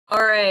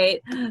All right,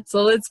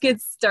 so let's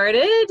get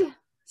started.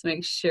 Let's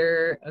make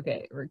sure,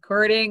 okay,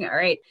 recording. All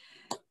right.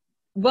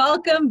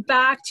 Welcome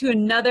back to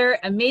another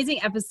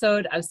amazing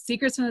episode of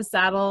Secrets from the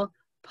Saddle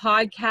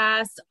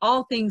podcast,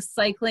 all things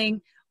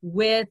cycling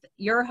with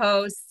your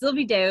host,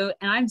 Sylvie. And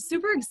I'm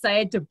super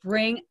excited to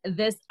bring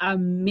this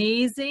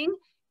amazing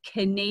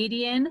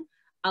Canadian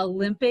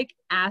Olympic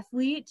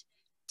athlete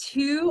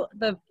to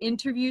the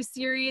interview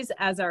series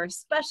as our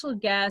special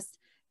guest,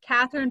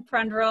 Catharine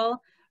Pendrel.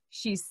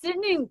 She's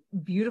sitting in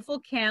beautiful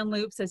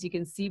Kamloops, as you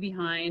can see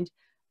behind.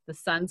 The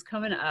sun's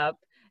coming up,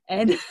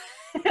 and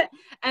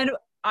and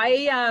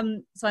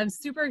so I'm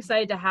super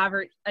excited to have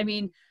her. I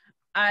mean,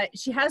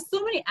 she has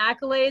so many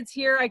accolades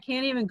here. I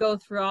can't even go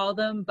through all of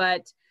them,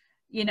 but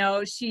you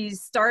know, she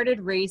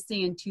started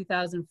racing in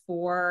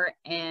 2004,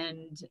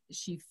 and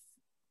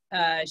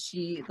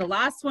the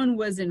last one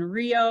was in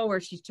Rio,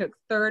 where she took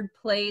third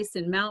place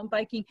in mountain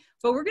biking.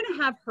 But we're going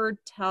to have her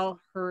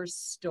tell her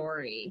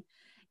story.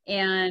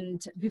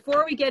 And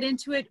before we get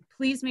into it,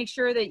 please make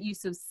sure that you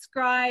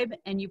subscribe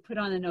and you put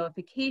on the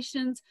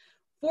notifications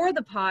for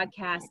the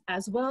podcast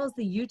as well as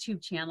the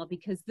YouTube channel,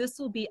 because this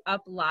will be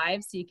up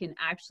live so you can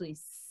actually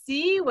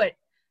see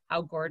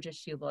how gorgeous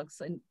she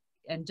looks.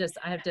 And just,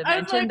 I have to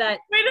mention that.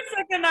 Wait a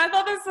second, I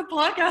thought this was a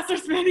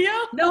podcaster's video.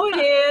 No, it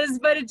is,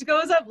 but it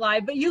goes up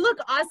live. But you look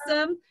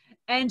awesome,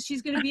 and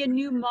she's going to be a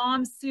new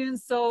mom soon.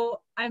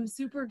 So I'm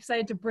super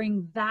excited to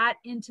bring that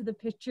into the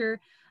picture.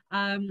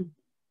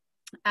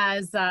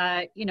 As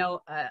you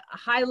know, a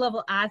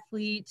high-level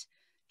athlete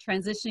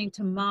transitioning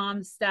to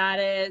mom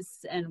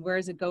status, and where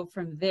does it go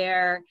from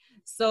there?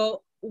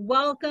 So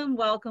welcome,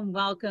 welcome,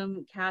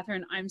 welcome,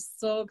 Catharine. I'm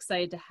so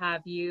excited to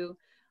have you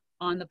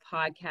on the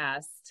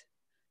podcast.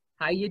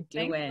 How you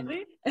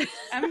doing? Thanks,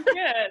 I'm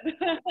good.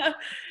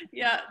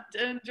 Yeah,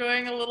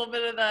 enjoying a little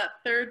bit of that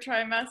third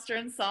trimester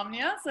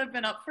insomnia. So I've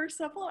been up for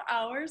several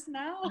hours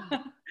now.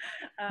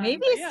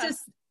 Maybe it's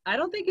just, I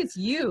don't think it's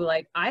you.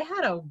 Like, I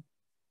had a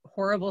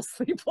horrible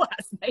sleep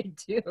last night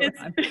too.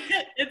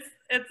 It's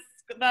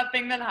that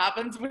thing that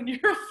happens when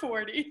you're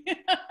 40.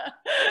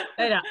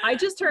 I know. I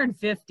just turned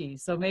 50,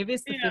 so maybe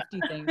it's the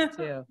 50 things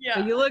too. Yeah.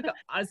 But you look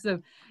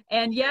awesome.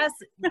 And yes,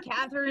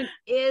 Catharine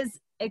is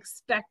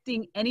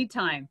expecting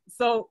anytime.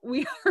 So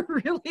we are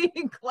really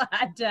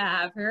glad to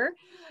have her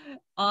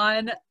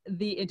on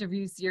the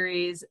interview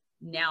series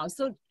now.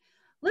 So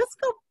let's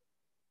go.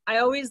 I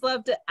always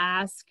love to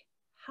ask,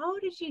 how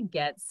did you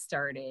get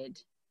started?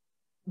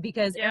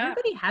 Because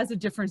everybody has a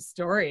different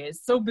story.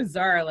 It's so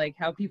bizarre, like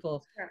how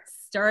people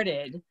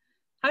started.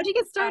 How'd you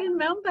get started in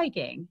mountain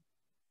biking?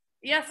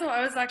 Yeah, so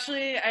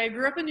I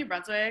grew up in New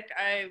Brunswick.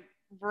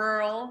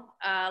 Rural,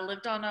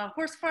 lived on a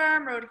horse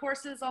farm, rode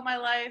horses all my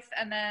life.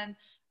 And then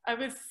I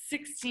was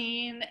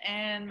 16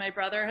 and my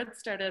brother had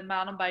started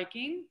mountain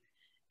biking.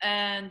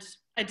 And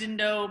I didn't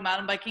know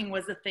mountain biking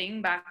was a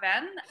thing back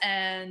then.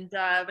 And,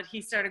 but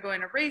he started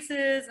going to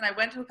races, and I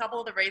went to a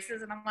couple of the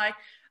races, and I'm like,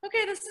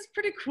 okay, this is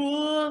pretty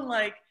cool. And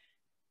like,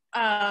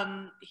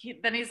 then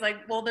he's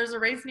like, well, there's a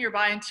race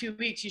nearby in 2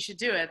 weeks. You should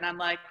do it. And I'm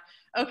like,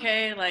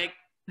 okay, like,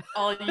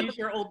 I'll use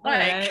your old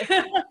bike.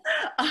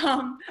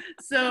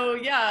 So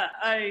yeah,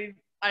 I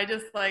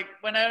just like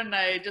went out and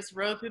I just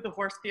rode through the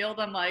horse field.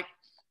 I'm like,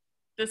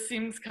 this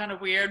seems kind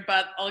of weird,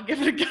 but I'll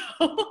give it a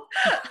go.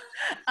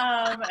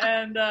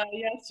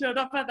 Yeah, showed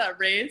up at that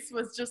race,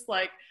 was just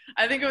like,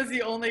 I think I was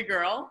the only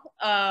girl,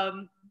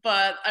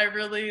 but I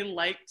really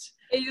liked.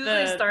 It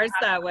usually starts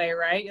that way,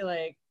 right? You're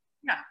like,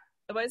 yeah,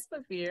 am I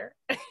supposed to be here?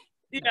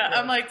 Yeah,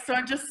 I'm like, so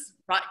I just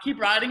keep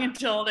riding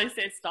until they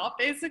say stop,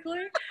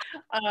 basically.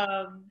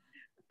 Yeah,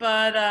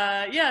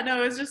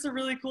 no, it was just a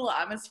really cool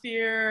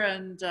atmosphere,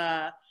 and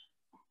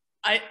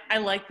I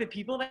like the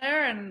people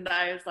there, and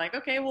I was like,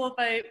 okay, well,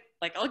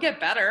 I'll get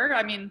better.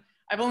 I mean,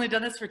 I've only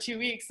done this for 2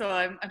 weeks, so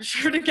I'm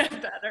sure to get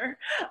better.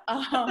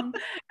 And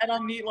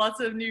I'll meet lots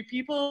of new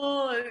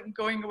people.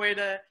 Going away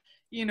to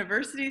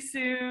university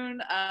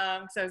soon,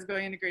 so I was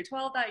going into grade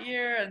 12 that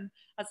year, and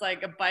I was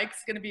like, a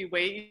bike's going to be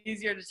way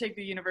easier to take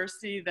to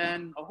university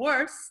than a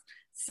horse.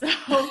 So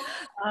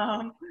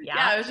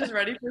yeah, I was just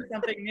ready for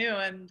something new,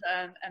 and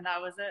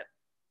that was it.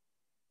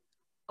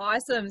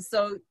 Awesome.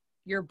 So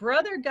your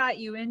brother got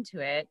you into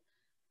it,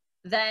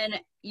 then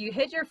you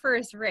hit your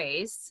first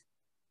race.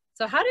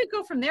 So how did it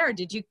go from there?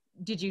 Did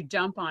you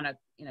jump on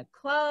in a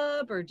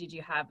club, or did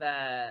you have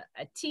a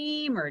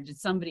team, or did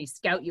somebody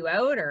scout you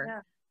out, or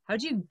yeah.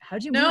 How'd you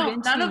no, move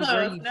into none of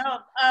those. No.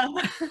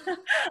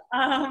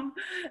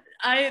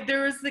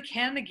 There was the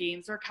Canada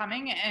Games were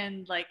coming,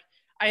 and like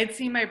I had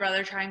seen my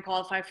brother try and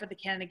qualify for the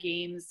Canada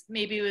Games.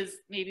 Maybe it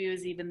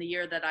was even the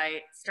year that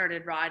I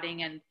started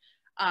riding, and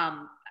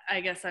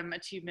I guess I'm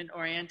achievement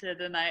oriented,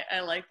 and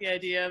I like the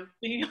idea of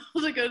being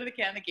able to go to the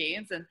Canada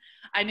Games. And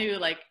I knew,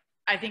 like,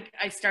 I think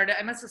I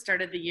must have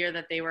started the year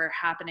that they were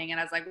happening, and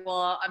I was like,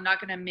 well, I'm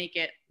not going to make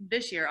it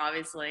this year,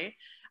 obviously,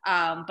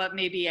 but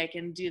maybe I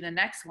can do the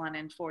next one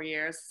in 4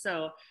 years.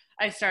 So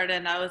I started,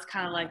 and that was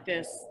kind of like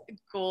this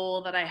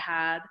goal that I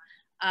had.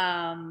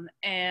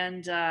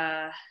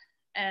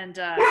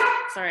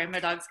 Sorry, my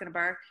dog's gonna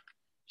bark.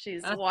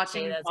 She's That's okay,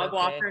 watching that's dog okay.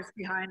 walkers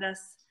behind us.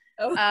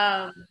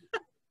 Oh,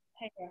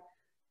 Hey.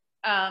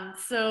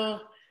 So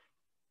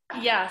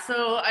yeah,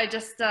 so I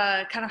just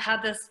kind of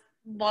had this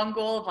long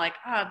goal of like,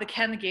 the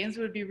Canada Games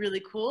would be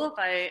really cool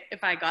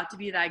if I got to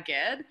be that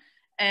good.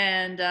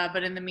 And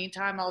but in the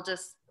meantime, I'll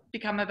just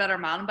become a better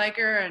mountain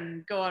biker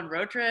and go on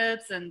road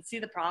trips and see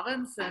the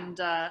province. And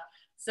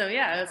so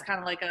yeah, it was kind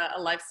of like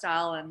a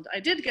lifestyle. And I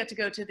did get to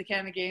go to the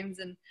Canada Games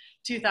in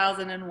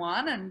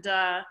 2001, and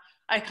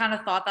I kind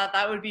of thought that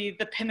that would be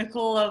the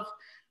pinnacle of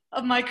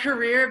my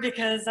career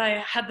because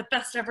I had the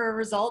best ever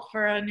result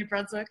for a New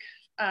Brunswick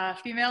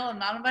female in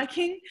mountain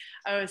biking.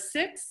 I was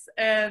 6,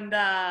 and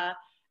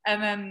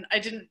then I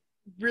didn't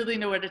really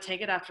know where to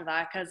take it after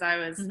that because I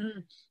was,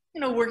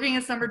 working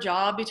a summer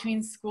job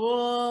between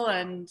school,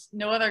 and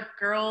no other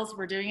girls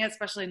were doing it,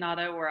 especially not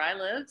out where I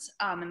lived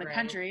in the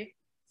country.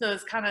 So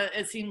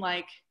it seemed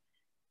like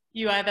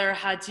you either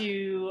had to,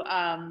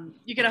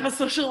 you could have a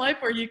social life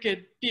or you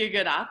could be a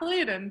good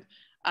athlete, and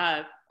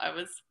I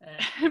was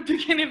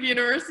beginning of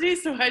university,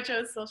 so I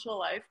chose social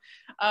life.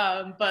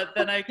 But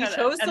then I kind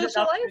of ended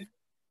up.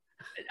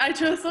 I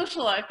chose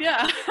social life,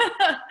 yeah.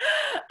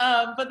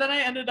 But then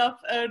I ended up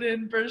out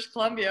in British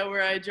Columbia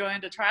where I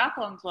joined a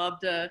triathlon club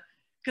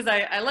because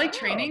I like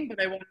training,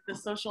 but I wanted the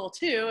social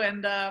too.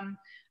 And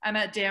I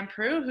met Dan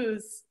Prue,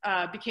 who's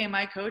became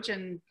my coach,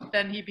 and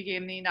then he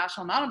became the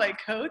national mountain bike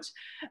coach.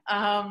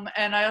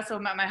 And I also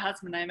met my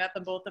husband. I met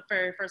them both the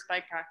very first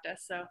bike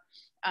practice. So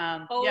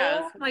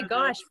oh my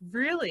gosh,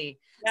 really?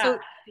 Yeah, so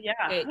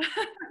yeah.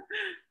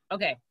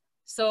 Okay.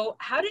 So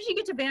how did you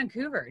get to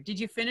Vancouver? Did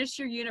you finish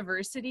your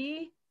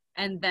university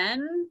and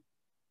then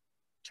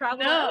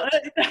travel out?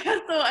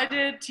 So I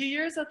did 2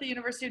 years at the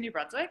University of New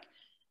Brunswick,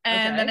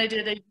 and then I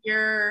did a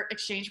year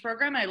exchange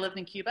program. I lived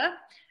in Cuba,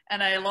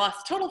 and I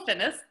lost total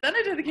fitness. Then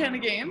I did the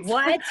Canada Games.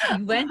 What?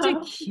 You went to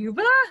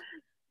Cuba?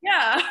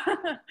 Yeah.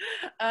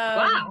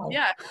 Wow.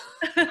 Yeah.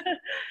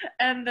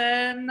 And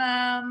then,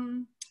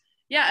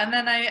 and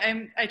then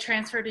I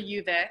transferred to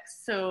UVic.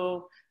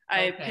 So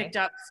I picked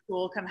up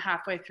school kind of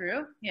halfway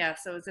through. Yeah,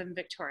 so it was in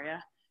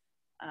Victoria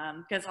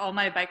because all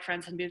my bike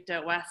friends had moved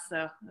out west,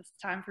 so it's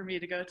time for me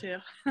to go too.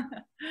 Of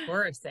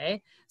course, eh?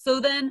 So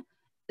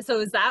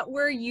is that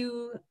where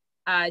you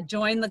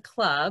joined the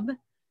club,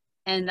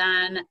 and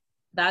then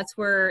that's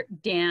where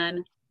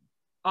Dan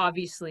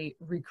obviously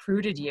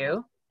recruited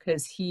you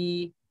because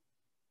he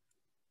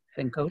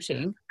been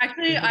coaching?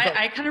 Actually,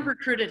 I kind of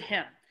recruited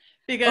him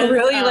because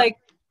really?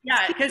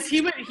 Yeah, because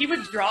he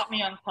would drop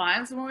me on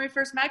climbs when we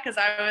first met because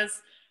I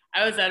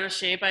was out of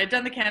shape. I had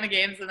done the Canada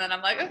Games, and then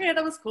I'm like, okay,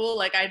 that was cool.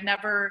 Like I'd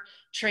never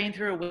trained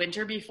through a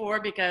winter before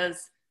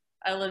because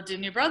I lived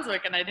in New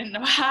Brunswick and I didn't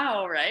know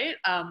how. Right?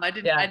 I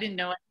didn't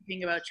know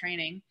anything about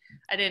training.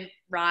 I didn't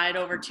ride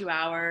over 2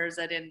 hours.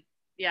 I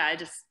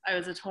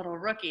was a total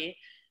rookie.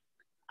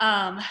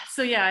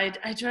 So yeah,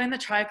 I joined the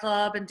Tri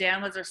Club, and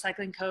Dan was our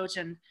cycling coach,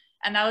 and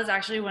that was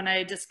actually when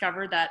I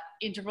discovered that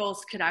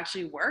intervals could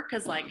actually work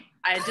because like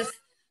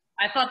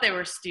I thought they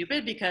were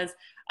stupid because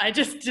I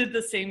just did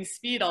the same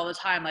speed all the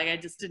time. Like I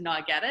just did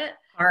not get it.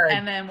 Hard.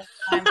 And then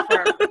one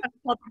time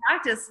for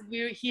practice,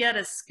 he had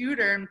a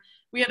scooter and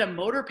we had a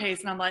motor pace,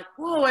 and I'm like,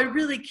 whoa, I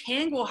really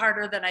can go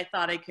harder than I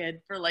thought I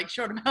could for like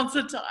short amounts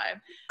of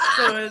time.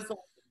 So it was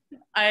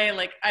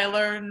I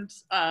learned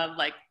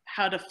like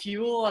how to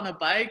fuel on a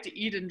bike, to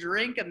eat and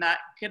drink, and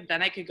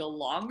then I could go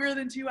longer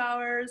than 2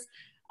 hours.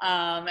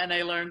 And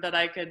I learned that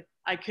I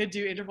could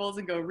do intervals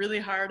and go really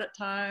hard at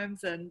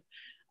times. And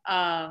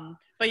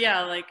but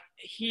yeah, like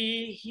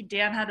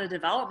Dan had a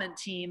development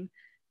team,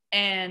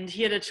 and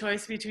he had a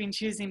choice between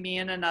choosing me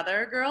and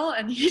another girl,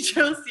 and he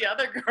chose the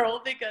other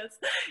girl because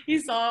he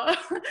saw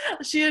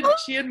she had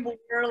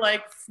more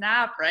like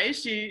snap, right?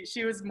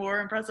 She was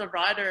more impressive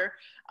rider.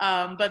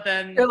 But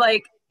then you're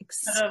like,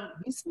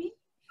 excuse me?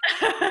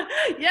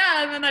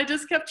 Yeah, and then I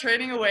just kept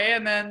training away,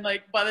 and then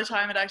like by the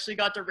time it actually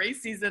got to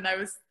race season, I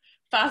was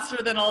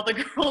faster than all the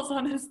girls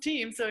on his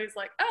team. So he's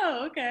like,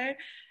 oh, okay.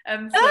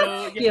 And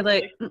so you're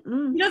like,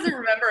 he doesn't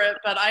remember it,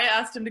 but I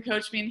asked him to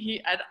coach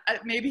me, and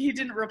maybe he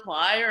didn't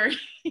reply, or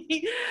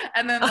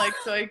and then like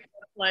so I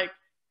like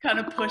kind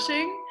of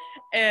pushing,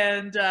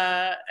 and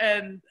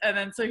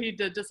then so he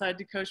did decide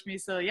to coach me.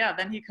 So yeah,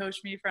 then he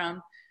coached me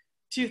from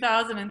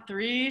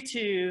 2003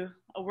 to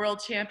a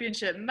world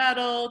championship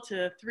medal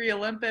to 3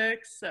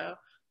 Olympics. So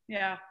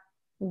yeah.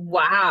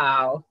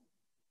 Wow.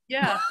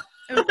 Yeah.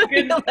 It was a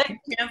good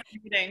chance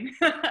meeting.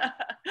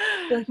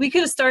 Like we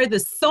could have started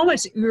this so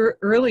much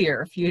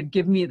earlier if you had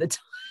given me the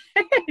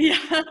time. Yeah,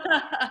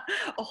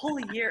 a whole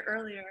year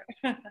earlier.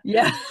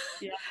 Yeah.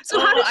 So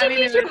how did you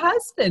meet your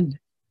husband?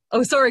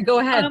 Oh, sorry. Go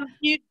ahead.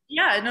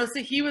 So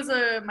he was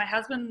my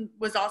husband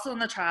was also in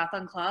the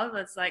triathlon club.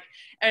 It's a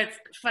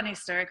funny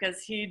story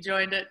because he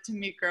joined it to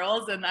meet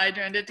girls, and I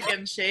joined it to get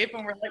in shape,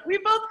 and we're like, we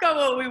both got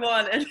what we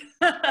wanted.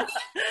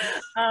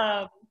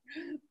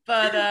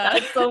 But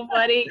that's so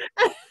funny.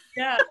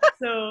 Yeah.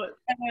 So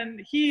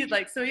and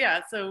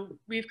so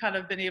we've kind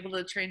of been able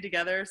to train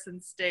together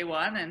since day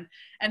one,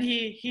 and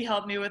he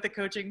helped me with the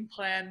coaching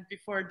plan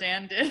before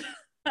Dan did.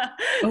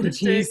 Oh, just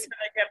to kind geez. of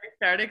get me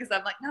started. Because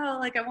I'm like, no,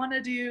 like I want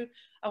to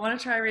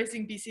try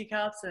racing BC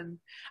Cups. And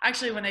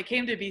actually, when I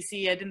came to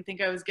BC, I didn't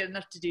think I was good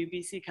enough to do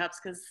BC Cups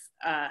because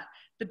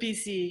the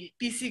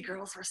BC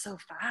girls were so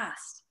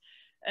fast.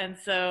 And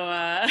so,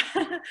 yeah,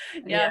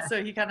 Yeah.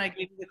 so he kind of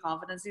gave me the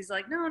confidence. He's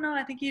like, no,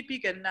 I think you'd be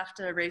good enough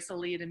to race a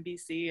lead in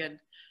BC and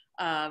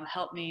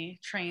help me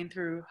train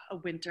through a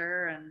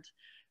winter.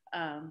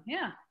 And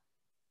yeah.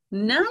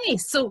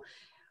 Nice. So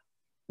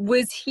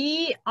was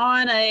he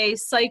on a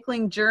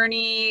cycling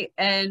journey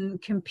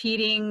and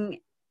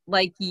competing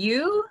like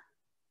you?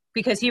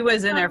 Because he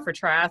was in there Um, for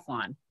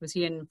triathlon. Was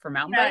he in for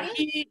mountain yeah,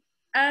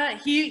 biking?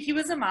 he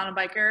was a mountain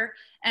biker.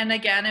 And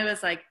again, it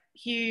was like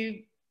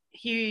he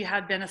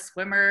had been a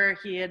swimmer,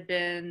 he had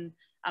been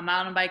a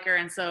mountain biker,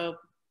 and so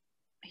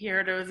he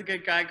heard it was a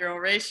good guy girl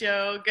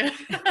ratio, good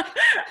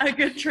a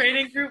good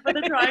training group for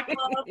the tri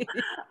club.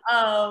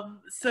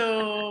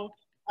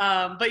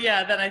 But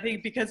yeah, then I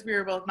think because we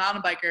were both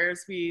mountain bikers,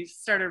 we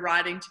started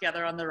riding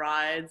together on the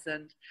rides.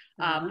 And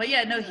but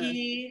yeah, no,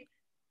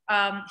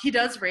 Ah. he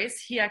does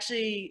race. He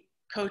actually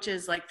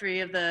coaches like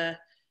 3 of the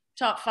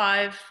top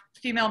 5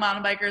 female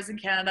mountain bikers in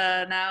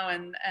Canada now,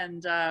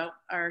 and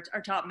our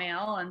top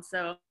male. And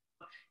so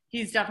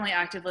he's definitely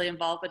actively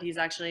involved, but he's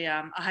actually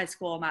a high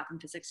school math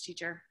and physics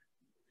teacher.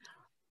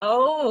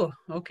 Oh,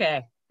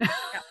 okay.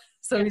 Yeah,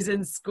 So yeah, he's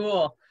in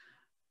school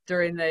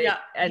during the, yeah.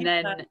 and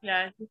then,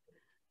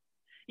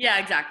 Yeah,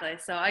 exactly.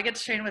 So I get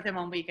to train with him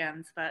on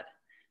weekends, but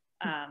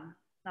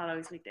not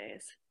always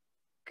weekdays.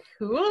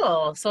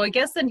 cool. So I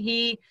guess then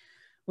he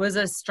was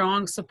a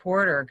strong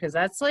supporter because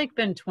that's like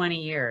been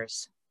 20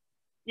 years.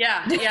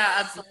 Yeah,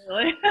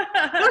 absolutely.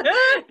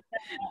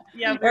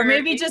 Yeah, Or we're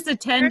maybe just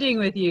attending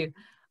with you.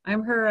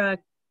 I'm her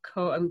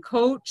I'm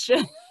coach.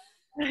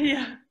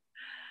 yeah,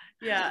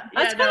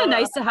 That's kind of no,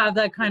 nice to have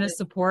that kind of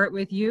support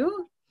with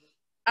you.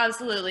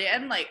 absolutely.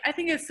 And like, I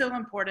think it's so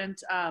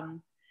important.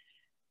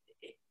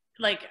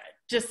 Like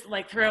just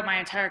like throughout my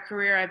entire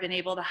career, I've been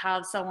able to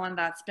have someone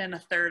that's been a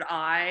third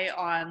eye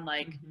on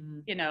like,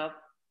 Mhm. you know,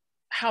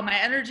 how my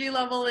energy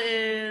level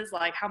is,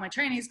 like how my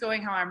training's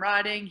going, how I'm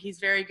riding. He's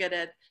very good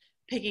at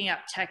picking up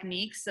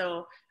techniques.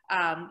 So,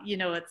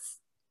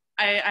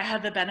 I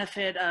had the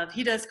benefit of,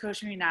 he does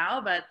coach me now,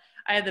 but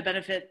I had the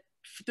benefit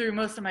through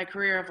most of my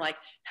career of like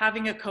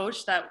having a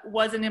coach that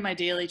wasn't in my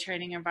daily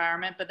training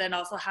environment, but then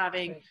also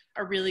having Right.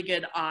 a really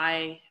good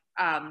eye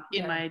in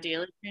Yeah. my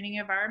daily training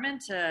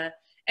environment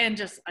and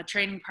just a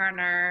training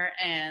partner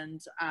and,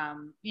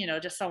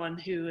 just someone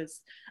who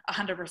is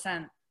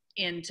 100%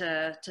 in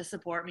to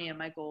support me in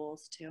my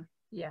goals too.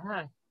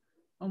 Yeah.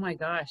 Oh my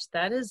gosh,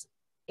 that is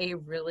a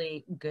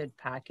really good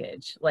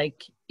package. Like,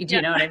 do you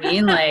Yeah, know what I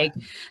mean? Like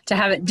to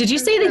have it. Did you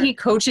for say that sure. he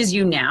coaches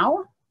you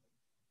now?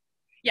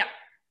 Yeah,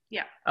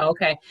 yeah,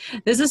 Okay.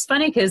 This is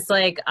funny because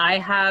like I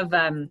have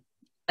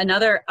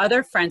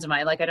other friends of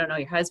mine, like I don't know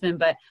your husband,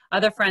 but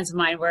other friends of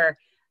mine where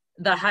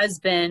the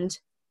husband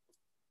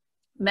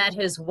met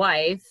his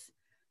wife,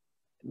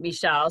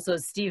 Michelle, so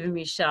it's Steve and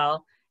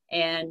Michelle,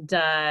 and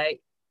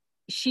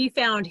she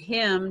found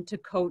him to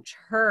coach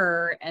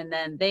her, and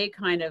then they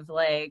kind of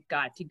like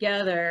got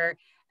together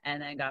and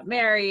then got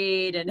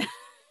married and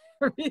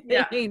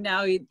yeah.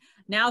 everything.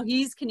 Now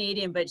he's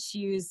Canadian, but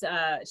she's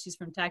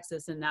from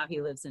Texas, and now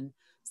he lives in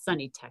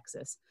sunny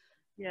Texas.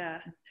 Yeah.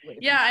 Away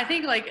from Yeah, I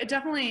think like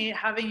definitely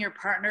having your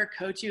partner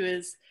coach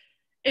you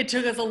it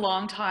took us a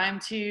long time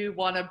to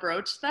want to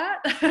broach that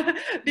yeah,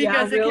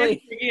 because it can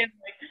really. be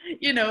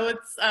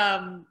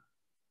like,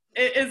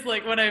 it is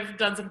like when I've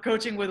done some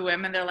coaching with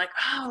women, they're like,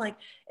 oh, like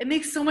it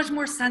makes so much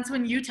more sense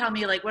when you tell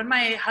me. Like when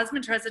my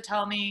husband tries to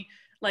tell me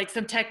like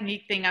some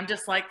technique thing, I'm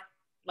just like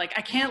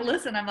I can't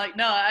listen. I'm like,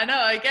 no, I know,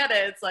 I get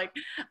it. It's like,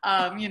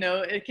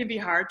 it can be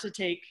hard to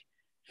take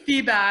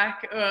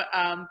feedback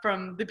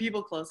from the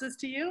people closest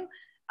to you.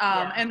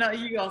 Yeah, And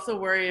you also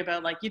worry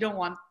about like, you don't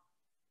want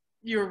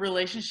your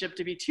relationship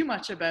to be too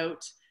much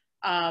about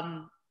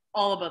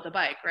all about the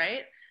bike,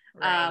 right?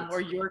 right. Or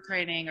your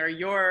training or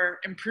your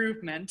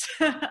improvement.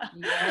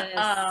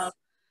 Yes,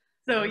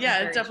 So this is yeah,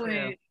 it very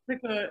true.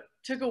 definitely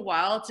took a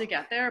while to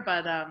get there,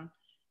 but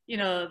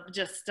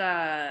just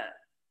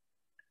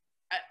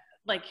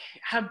like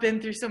have been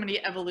through so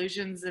many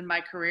evolutions in my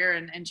career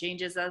and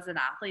changes as an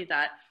athlete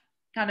that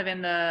kind of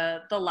in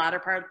the latter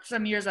part,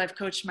 some years I've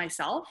coached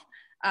myself.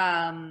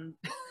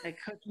 I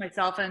coached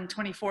myself in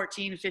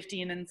 2014,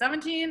 15, and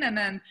 17. And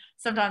then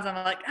sometimes I'm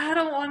like, I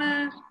don't want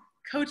to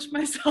coach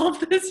myself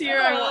this year.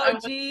 I Oh,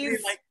 want somebody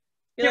geez. like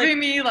You're like, giving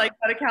me like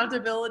that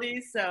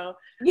accountability. So,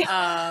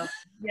 yeah.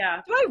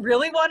 yeah, Do I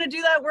really want to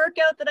do that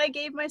workout that I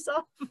gave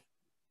myself? or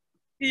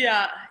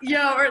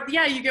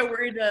yeah, you get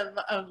worried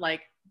of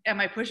like, am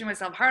I pushing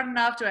myself hard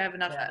enough? Do I have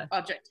enough Yeah.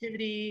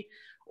 objectivity?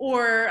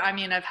 Or, I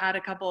mean, I've had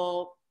a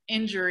couple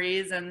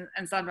injuries and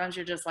sometimes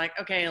you're just like,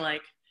 okay,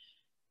 like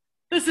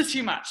this is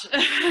too much.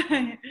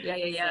 Yeah,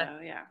 yeah, yeah. So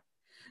yeah.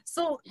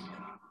 So,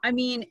 I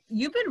mean,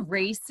 you've been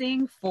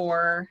racing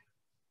for,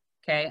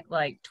 okay,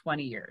 like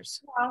 20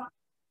 years. Well,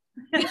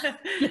 Yeah,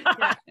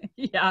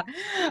 yeah.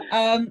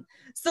 yeah.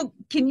 So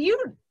can you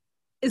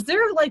is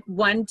there like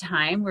one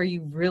time where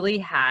you really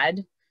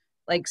had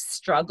like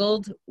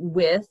struggled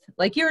with,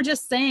 like you were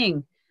just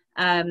saying,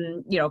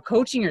 you know,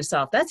 coaching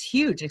yourself? That's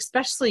huge,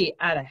 especially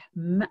at a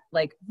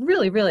like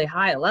really, really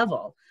high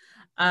level.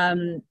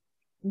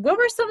 What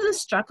were some of the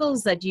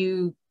struggles that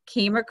you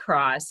came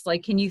across?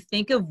 Like, can you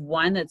think of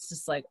one that's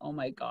just like, oh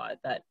my God,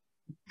 that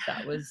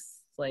was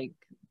like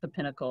the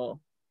pinnacle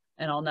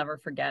and I'll never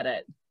forget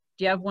it?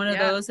 Do you have one of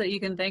those that you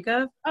can think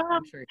of?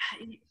 I'm sure.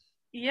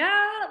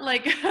 Yeah,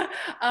 like,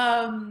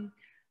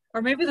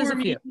 Or maybe there's a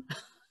few.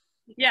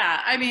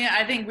 Yeah, I mean,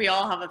 I think we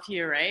all have a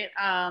few, right?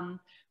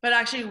 But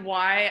actually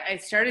why I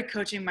started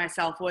coaching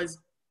myself was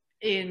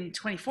in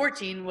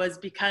 2014 was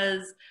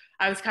because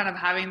I was kind of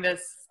having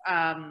this,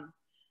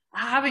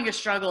 having a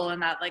struggle in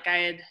that, like,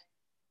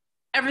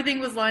 everything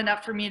was lined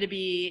up for me to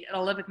be an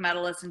Olympic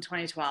medalist in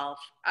 2012.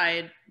 I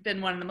had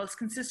been one of the most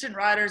consistent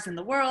riders in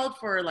the world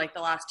for like the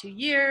last 2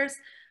 years.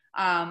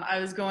 I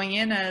was going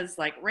in as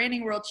like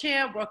reigning world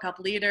champ, World Cup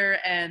leader,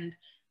 and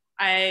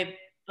I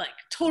like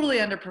totally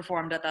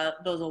underperformed at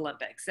those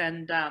Olympics.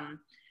 And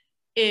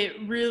it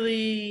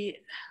really,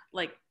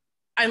 like,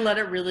 I let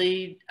it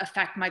really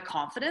affect my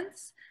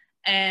confidence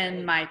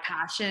and my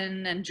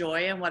passion and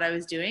joy in what I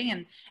was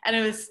doing. And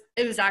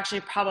it was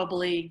actually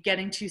probably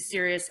getting too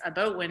serious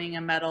about winning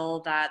a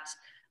medal that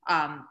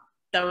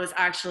that was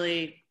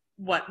actually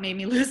what made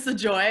me lose the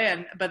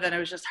joy. But then it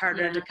was just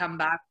harder to come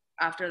back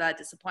after that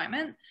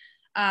disappointment.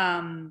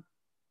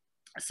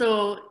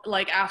 So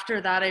like after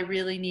that, I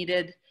really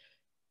needed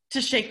to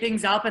shake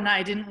things up, and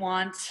I didn't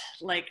want,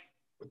 like,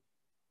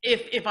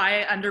 if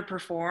I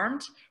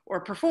underperformed or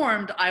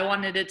performed, I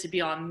wanted it to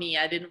be on me.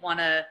 I didn't want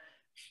to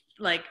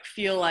like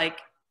feel like,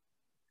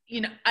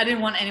 you know, I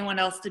didn't want anyone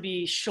else to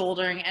be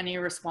shouldering any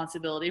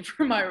responsibility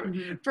for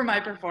my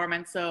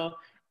performance. So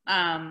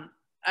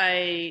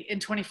in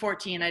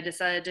 2014 I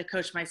decided to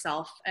coach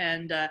myself,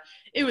 and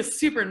it was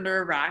super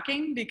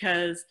nerve-wracking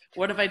because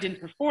what if I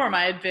didn't perform?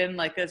 I had been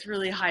like this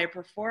really high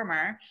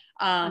performer,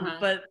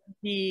 but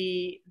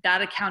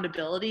that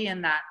accountability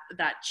and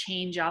that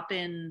change up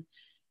in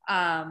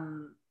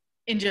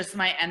just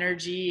my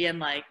energy and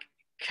like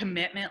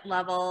commitment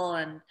level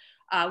and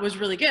was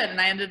really good. And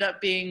I ended up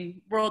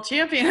being world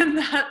champion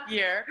that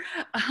year.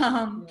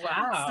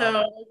 Wow. So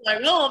I was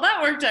like, well,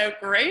 that worked out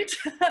great.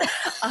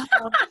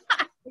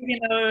 You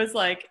know, it was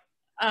like,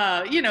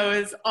 you know,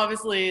 it was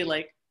obviously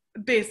like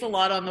based a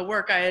lot on the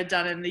work I had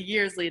done in the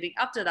years leading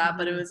up to that,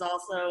 but it was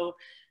also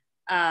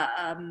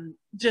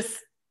just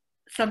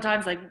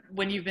sometimes like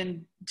when you've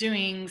been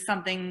doing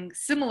something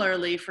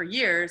similarly for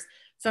years,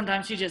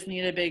 sometimes you just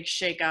need a big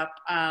shake up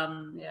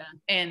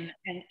and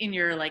in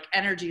your like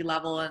energy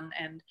level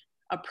and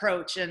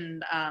approach.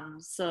 And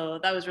so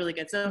that was really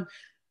good. So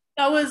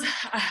that was,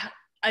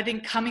 I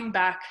think, coming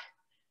back,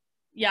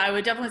 I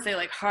would definitely say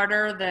like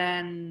harder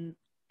than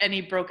any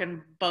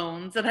broken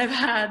bones that I've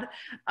had,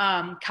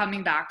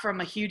 coming back from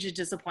a huge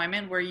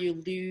disappointment where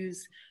you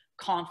lose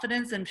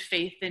confidence and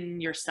faith in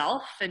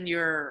yourself and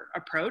your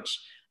approach.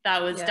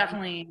 That was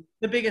definitely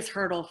the biggest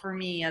hurdle for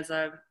me as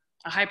a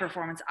high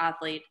performance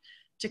athlete,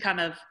 to kind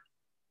of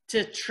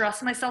to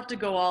trust myself to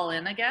go all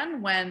in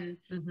again when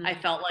I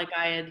felt like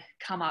I had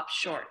come up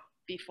short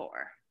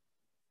before.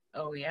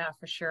 Oh yeah,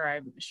 for sure.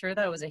 I'm sure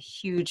that was a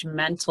huge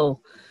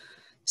mental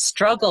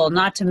struggle,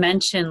 not to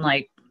mention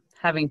like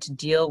having to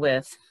deal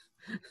with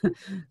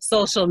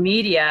social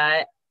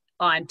media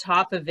on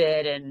top of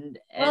it. And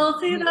well,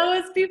 see, that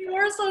was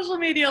before social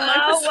media.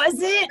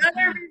 Was it?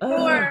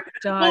 Oh,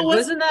 God.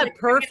 Wasn't that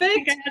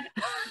perfect?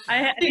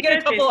 You get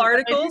a couple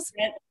articles.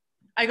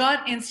 I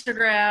got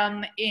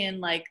Instagram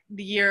in like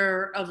the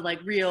year of like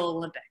Rio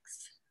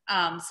Olympics.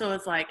 So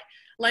it's like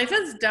life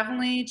has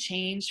definitely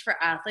changed for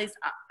athletes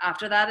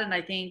after that. And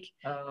I think,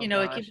 you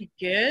know, it can be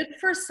good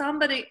for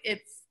somebody.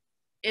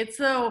 It's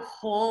a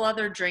whole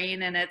other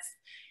drain, and it's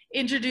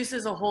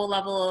introduces a whole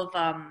level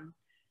of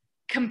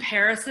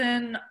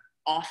comparison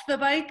off the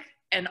bike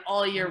and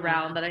all year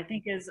round that I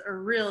think is a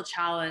real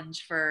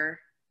challenge for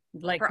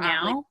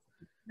now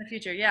in the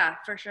future. Yeah,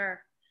 for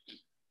sure.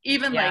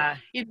 Even like,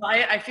 you know,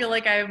 I feel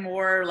like I have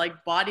more like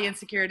body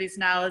insecurities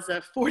now as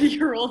a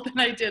 40-year-old than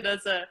I did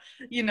as a,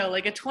 you know,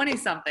 like a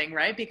 20-something,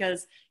 right?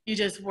 Because you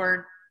just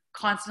weren't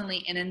constantly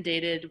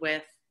inundated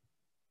with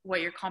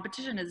what your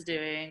competition is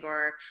doing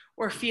or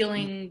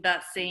feeling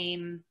that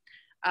same,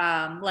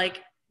 like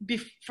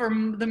for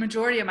the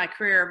majority of my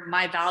career,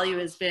 my value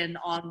has been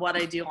on what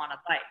I do on a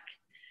bike.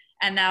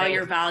 And now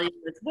your value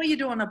is what you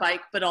do on a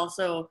bike, but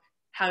also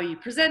how you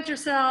present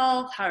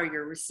yourself, how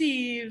you're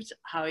received,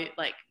 how you,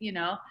 like, you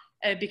know,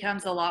 it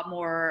becomes a lot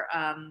more,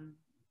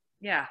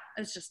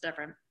 it's just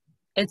different.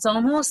 It's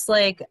almost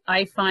like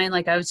I find,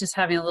 like I was just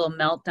having a little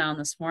meltdown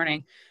this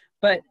morning,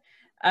 but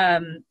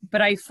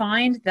I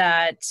find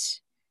that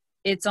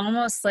it's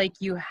almost like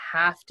you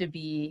have to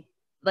be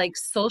like,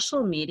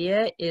 social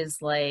media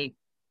is like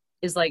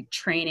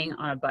training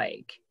on a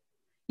bike.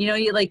 You know,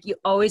 you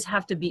always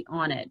have to be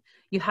on it.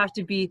 You have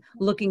to be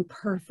looking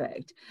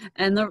perfect,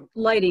 and the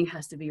lighting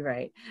has to be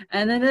right,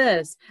 and then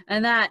this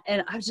and that.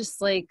 And I'm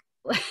just like,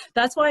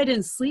 that's why I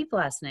didn't sleep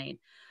last night.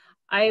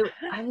 I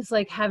was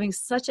like having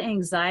such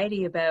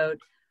anxiety about,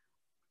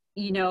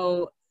 you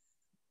know,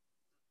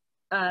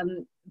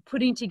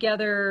 putting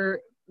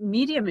together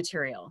media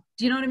material.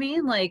 Do you know what I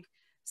mean? Like,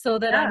 so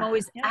that I'm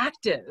always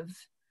active,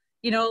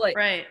 you know, like,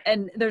 Right.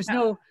 and there's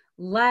no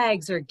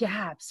lags or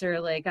gaps, or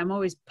like, I'm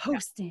always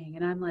posting,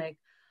 and I'm like,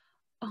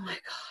 oh my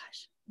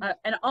gosh.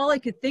 And all I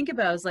could think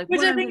about was like, Which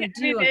what I I'm think, going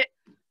to do.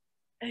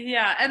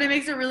 and it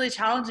makes it really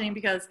challenging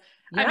because,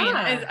 I mean,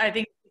 I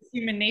think it's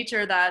human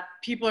nature that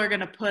people are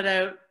going to put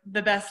out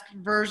the best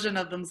version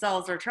of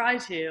themselves, or try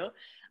to,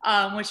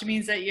 which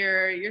means that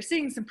you're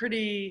seeing some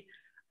pretty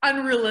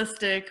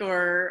unrealistic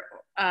or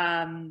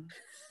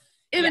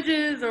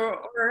images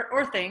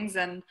or things,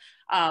 and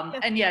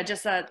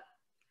just that.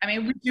 I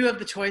mean, we do have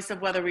the choice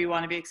of whether we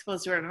want to be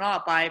exposed to it or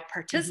not by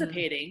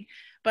participating,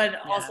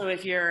 but also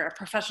if you're a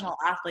professional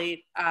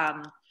athlete,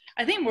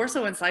 I think more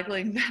so in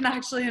cycling than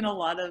actually in a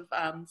lot of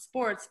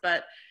sports,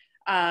 but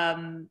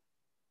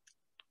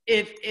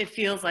it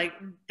feels like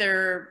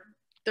there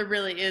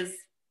really is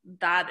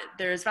that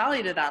there's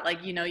value to that.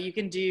 Like, you know, you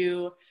can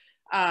do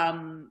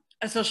a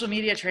social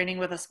media training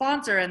with a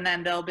sponsor, and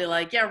then they'll be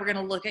like, yeah, we're going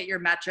to look at your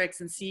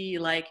metrics and see,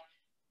 like,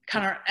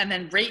 kind of, and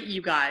then rate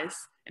you guys.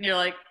 And you're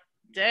like,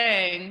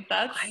 dang,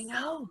 that's, I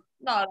know,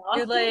 not awesome.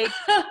 You're like,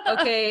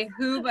 okay,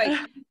 who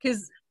might,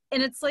 because,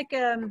 and it's like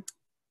a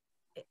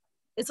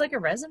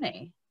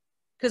resume,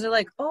 because they're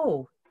like,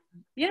 oh,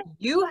 yeah,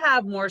 you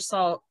have more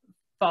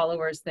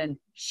followers than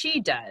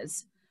she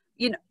does,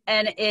 you know,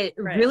 and it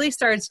right. really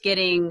starts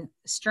getting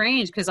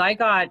strange, because I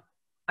got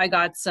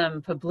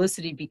some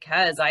publicity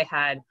because I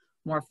had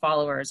more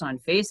followers on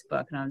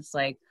Facebook, and I was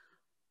like,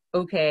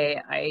 okay,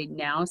 I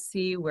now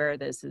see where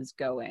this is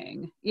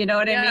going. You know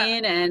what I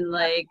mean? And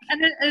like,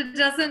 and it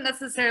doesn't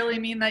necessarily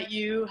mean that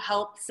you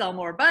help sell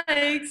more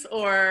bikes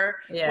or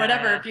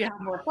whatever if you have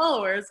more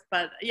followers.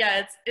 But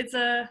yeah, it's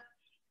a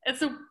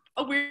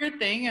weird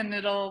thing, and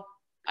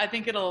I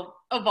think it'll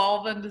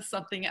evolve into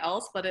something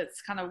else. But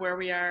it's kind of where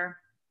we are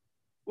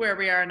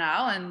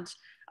now, and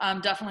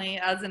definitely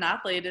as an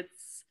athlete,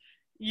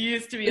 you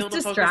used to be able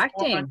to focus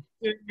more on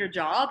doing your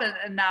job,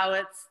 and now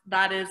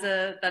that is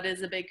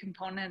a big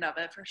component of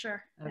it, for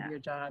sure. Of your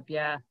job,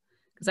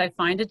 because I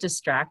find it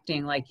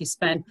distracting. Like, you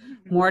spend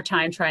more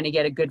time trying to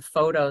get a good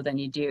photo than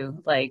you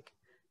do like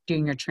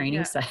doing your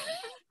training set.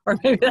 Or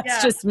maybe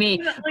that's just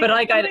me. Like, but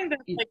like, something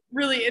that's like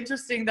really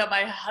interesting that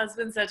my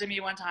husband said to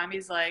me one time.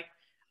 He's like,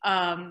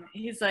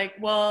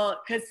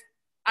 well, because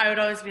I would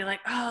always be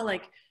like, oh,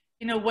 like,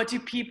 you know, what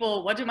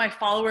do my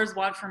followers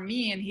want from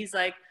me? And he's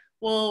like,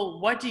 well,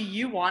 what do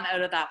you want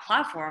out of that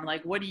platform?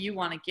 Like, what do you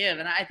want to give?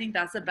 And I think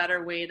that's a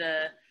better way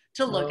to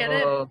look at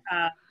it,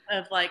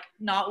 of like,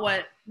 not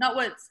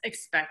what's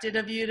expected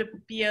of you to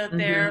be out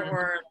there,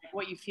 or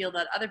what you feel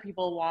that other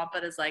people want,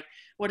 but is like,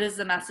 what is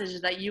the message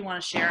that you want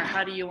to share?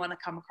 How do you want to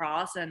come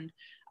across? And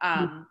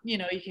you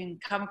know, you can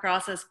come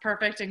across as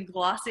perfect and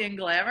glossy and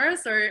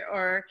glamorous,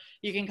 or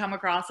you can come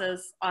across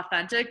as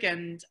authentic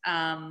and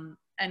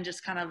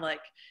just kind of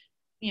like,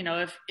 you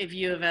know, if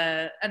you have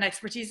an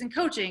expertise in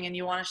coaching and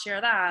you want to share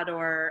that,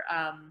 or,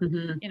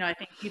 you know, I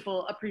think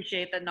people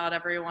appreciate that not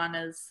everyone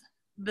is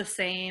the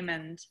same,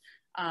 and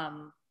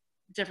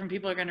different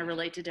people are going to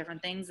relate to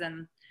different things.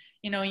 And,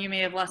 you know, you may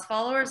have less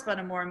followers, but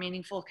a more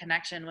meaningful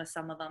connection with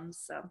some of them.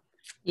 So,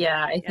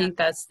 I think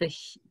that's the,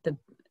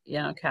 you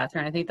know,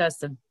 Catherine, I think that's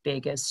the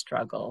biggest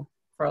struggle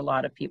for a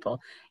lot of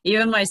people.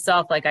 Even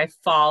myself, like, I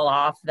fall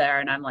off there,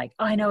 and I'm like,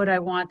 oh, I know what I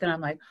want. Then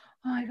I'm like,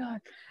 oh my God.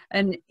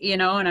 And, you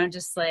know, and I'm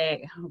just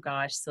like, oh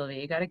gosh, Sylvie,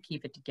 you got to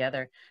keep it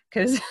together,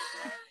 because,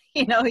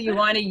 you know, you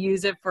want to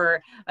use it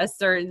for a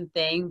certain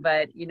thing,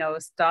 but, you know,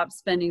 stop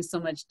spending so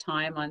much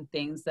time on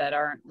things that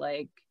aren't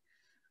like,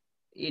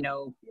 you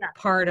know,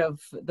 part of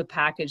the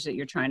package that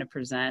you're trying to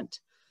present.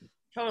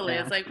 Totally.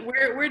 It's like,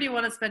 where do you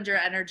want to spend your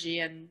energy?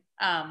 And,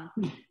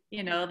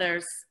 you know,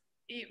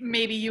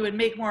 maybe you would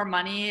make more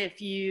money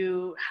if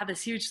you have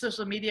this huge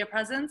social media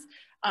presence,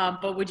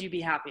 but would you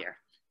be happier?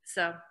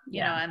 So,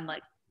 you know, and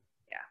like,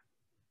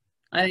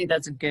 I think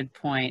that's a good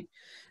point.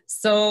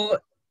 So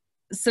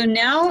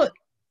now,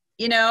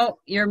 you know,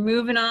 you're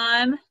moving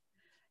on.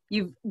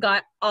 You've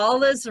got all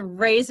this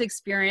race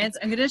experience.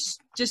 I'm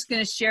just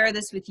gonna share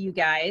this with you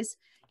guys.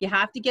 You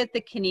have to get the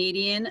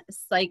Canadian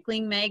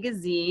Cycling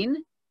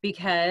Magazine,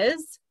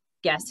 because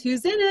guess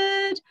who's in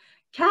it?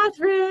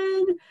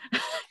 Catherine.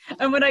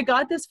 And when I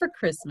got this for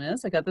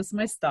Christmas, I got this in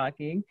my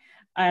stocking,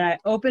 and I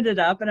opened it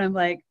up, and I'm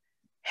like,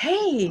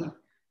 hey,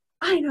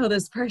 I know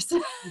this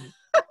person.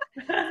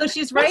 So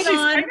she's right on.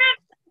 Pregnant?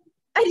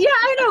 Yeah,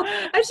 I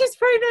know. And she's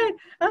pregnant.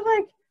 I'm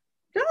like,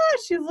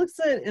 gosh, she looks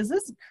at, is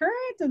this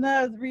current? And then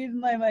I was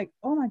reading, I'm like,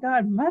 oh my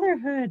God,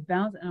 motherhood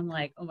bounce. And I'm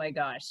like, oh my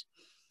gosh.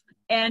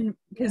 And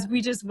because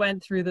we just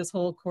went through this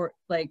whole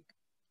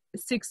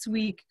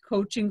 6-week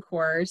coaching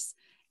course,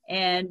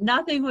 and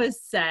nothing was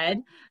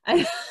said.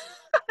 And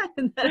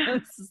then I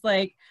was just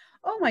like,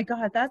 oh my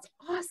God, that's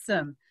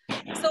awesome.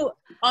 So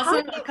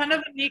also, kind of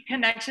a neat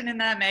connection in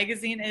that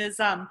magazine is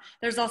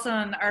there's also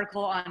an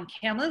article on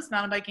Kamloops,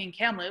 mountain biking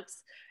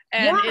Kamloops,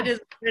 and it is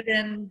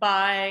written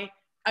by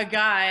a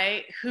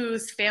guy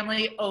whose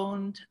family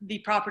owned the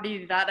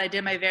property that I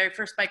did my very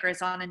first bike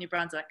race on in New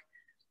Brunswick.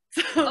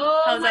 So,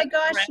 oh my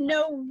gosh,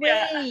 no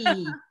way.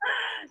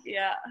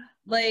 Yeah.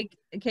 Like,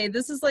 okay,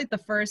 this is like the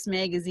first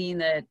magazine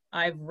that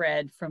I've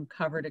read from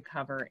cover to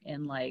cover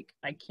in like,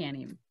 I can't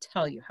even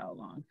tell you how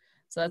long.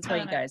 So that's why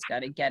you guys got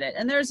to get it.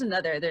 And there's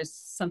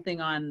something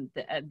on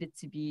the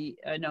BTB,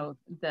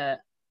 the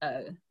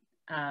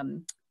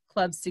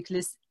Club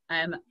Cycliste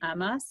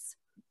Amas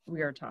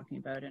we are talking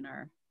about in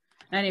our,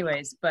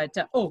 anyways, but,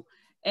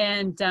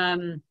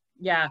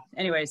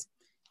 anyways,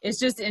 it's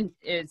just,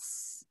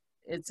 it's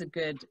a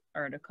good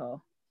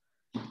article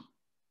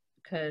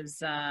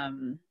because,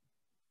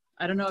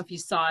 I don't know if you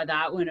saw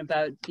that one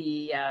about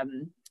the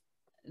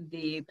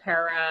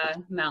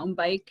para mountain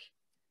bike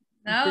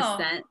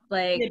descent,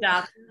 like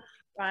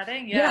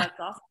riding. Yeah, it's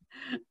awesome.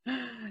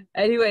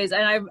 Anyways,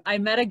 and I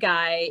met a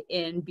guy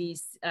in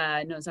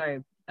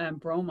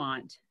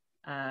Bromont,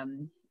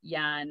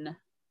 Ian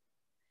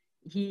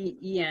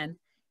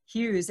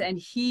Hughes, and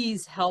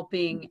he's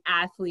helping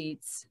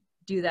athletes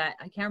do that.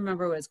 I can't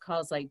remember what it's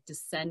called. It's like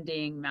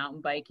descending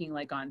mountain biking,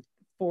 like on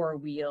 4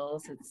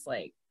 wheels. It's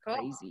like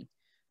crazy.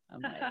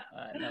 I'm like,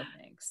 no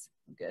thanks,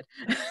 I'm good.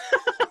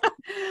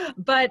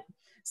 But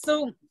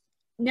so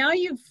now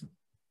you've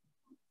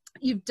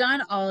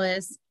done all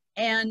this,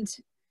 and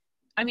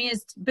I mean,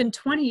 it's been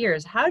 20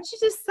 years. How did you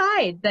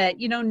decide that,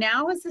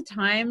 now is the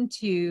time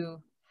to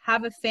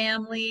have a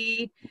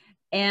family?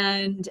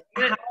 And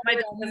my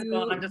dog is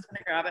gone. I'm just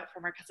gonna grab it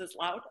from her because it's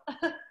loud.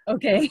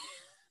 Okay.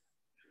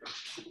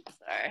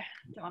 Sorry,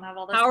 don't have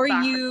all this.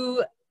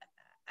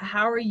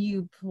 How are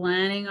you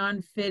planning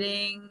on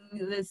fitting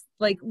this?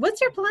 Like, what's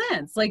your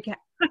plans? Like,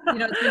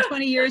 it's been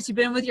 20 years. You've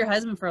been with your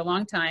husband for a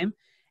long time,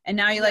 and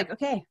now you're like,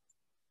 okay,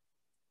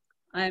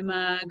 I'm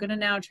gonna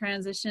now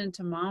transition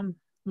to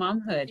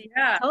momhood.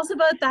 Yeah. Tell us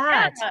about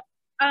that.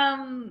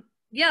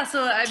 Yeah.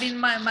 So I mean,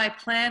 my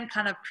plan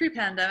kind of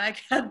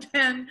pre-pandemic had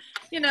been,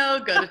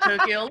 go to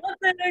Tokyo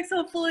Olympics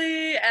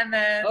hopefully, and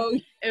then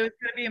it was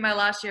gonna be my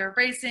last year of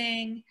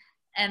racing,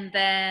 and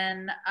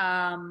then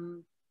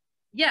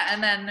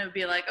and then it would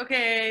be like,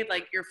 okay,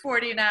 like you're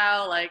 40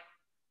 now, like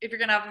if you're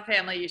gonna have a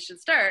family, you should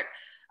start.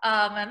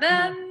 And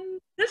then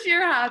this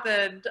year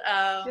happened.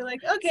 You're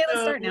like, okay,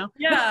 let's start now.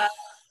 Yeah.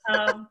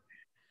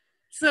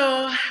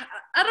 So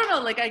I don't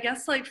know, like, I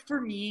guess like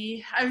for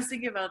me, I was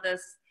thinking about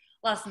this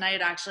last night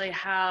actually,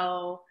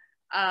 how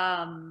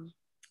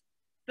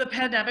the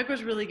pandemic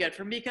was really good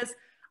for me because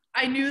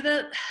I knew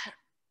that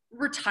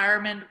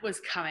retirement was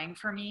coming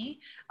for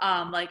me.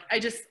 Like I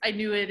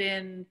knew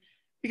it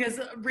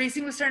because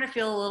racing was starting to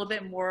feel a little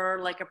bit more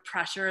like a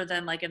pressure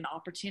than like an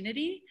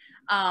opportunity.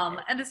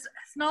 And it's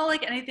not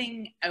like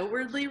anything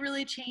outwardly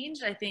really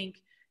changed. I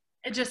think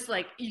it just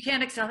like, you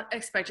can't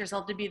expect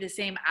yourself to be the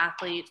same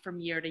athlete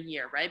from year to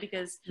year, right?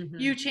 Because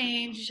you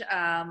change,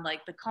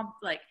 like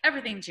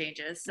everything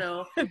changes.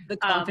 So the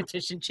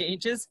competition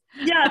changes.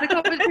 Yeah, the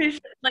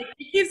competition, like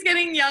it keeps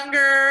getting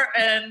younger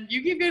and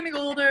you keep getting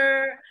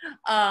older.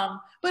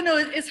 But no,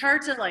 it's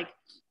hard to like,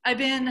 I've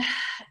been,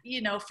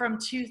 from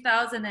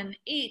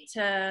 2008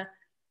 to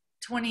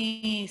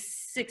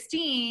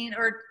 2016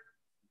 or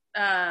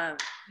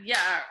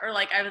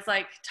like I was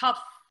like top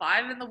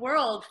 5 in the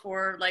world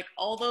for like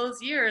all those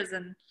years.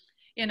 And,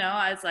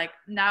 I was like,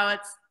 now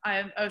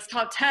I was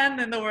top 10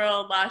 in the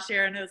world last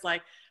year. And it was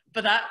like,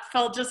 but that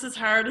felt just as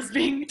hard as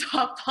being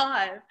top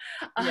 5.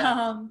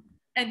 Yeah.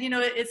 And,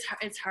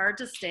 it's hard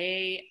to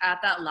stay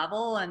at that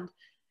level. And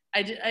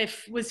I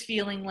was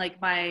feeling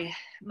like my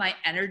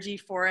energy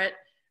for it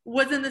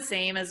wasn't the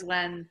same as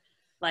when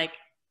like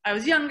I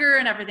was younger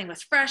and everything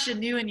was fresh and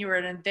new and you were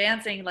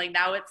advancing. Like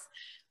now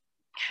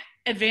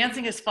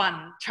advancing is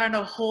fun. Trying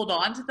to hold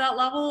on to that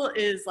level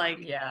is like,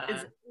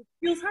 it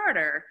feels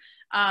harder.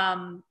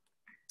 And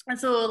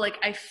so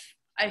like I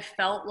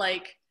felt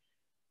like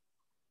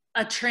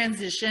a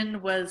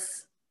transition was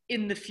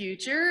in the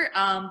future.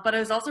 But I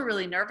was also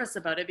really nervous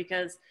about it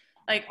because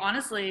like,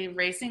 honestly,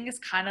 racing is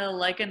kind of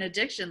like an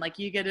addiction. Like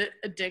you get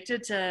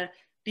addicted to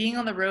being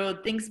on the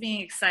road, things being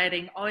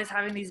exciting, always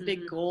having these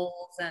big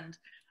goals. And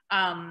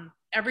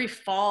every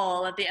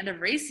fall at the end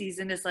of race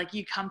season is like,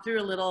 you come through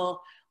a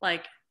little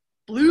like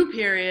blue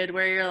period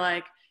where you're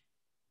like,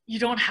 you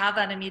don't have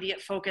that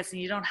immediate focus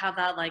and you don't have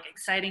that like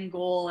exciting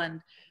goal. And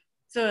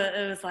so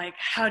it was like,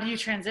 how do you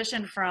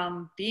transition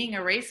from being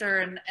a racer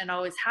and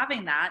always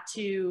having that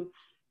to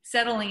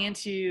settling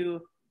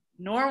into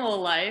normal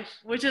life,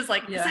 which is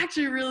like, it's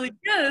actually really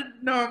good.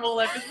 Normal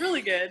life is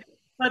really good,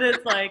 but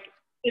it's like,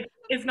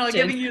 it's not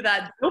giving you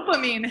that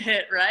dopamine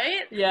hit,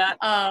 right?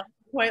 Yeah.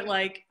 Quite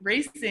like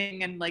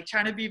racing and like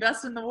trying to be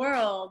best in the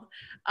world.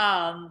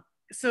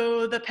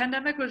 So the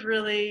pandemic was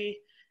really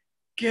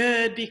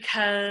good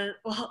because,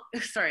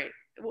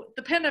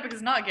 the pandemic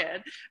is not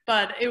good,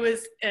 but it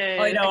was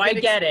I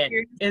get it.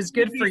 It's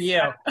good for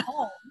you.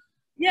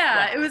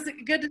 Yeah, it was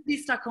good to be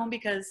stuck home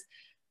because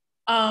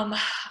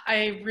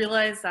I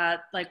realized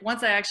that like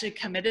once I actually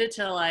committed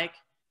to like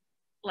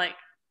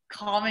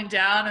calming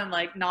down and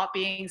like not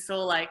being so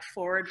like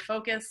forward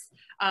focused.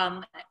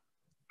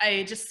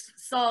 I just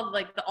saw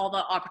like all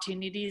the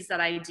opportunities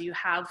that I do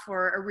have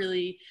for a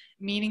really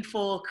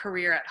meaningful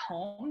career at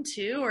home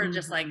too, or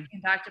just like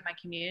impact in my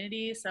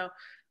community. So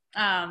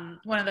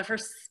one of the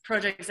first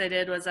projects I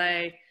did was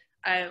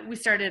we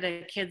started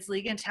a kids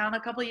league in town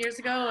a couple of years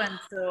ago, and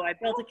so I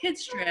built a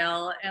kids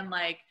trail, and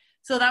like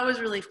so that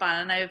was really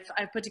fun. And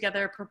I've put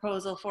together a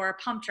proposal for a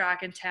pump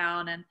track in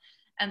town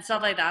and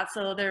stuff like that.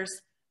 So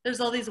there's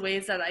all these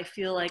ways that I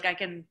feel like I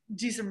can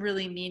do some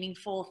really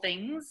meaningful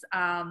things,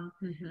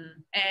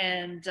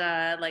 and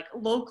like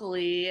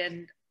locally,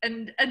 and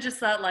just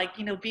that, like,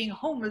 you know, being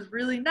home was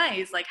really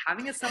nice. Like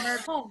having a summer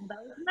at home, that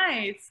was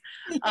nice.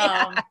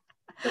 Yeah.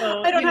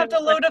 So I don't have to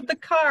load up the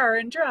car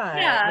and drive.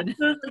 Yeah,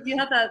 so it's like you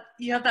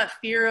have that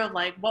fear of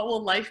like, what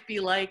will life be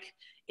like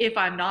if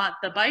I'm not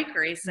the bike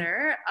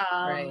racer?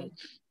 Right.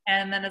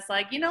 And then it's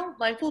like, you know,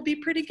 life will be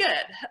pretty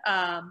good.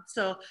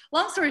 So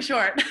long story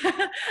short.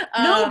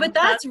 No, but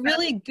that's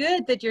really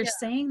good that you're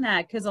saying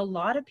that, because a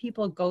lot of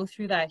people go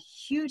through that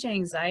huge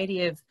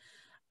anxiety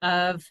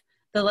of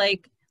the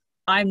like,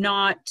 I'm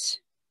not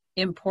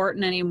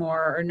important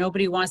anymore, or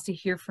nobody wants to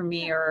hear from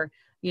me, or,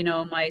 you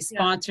know, my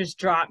sponsors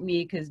dropped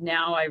me because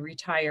now I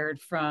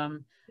retired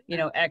from, you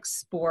know, X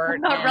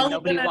sport, and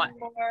nobody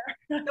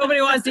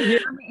wants to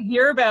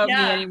hear about me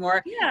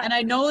anymore. Yeah. And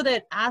I know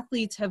that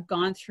athletes have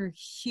gone through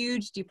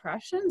huge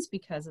depressions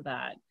because of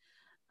that.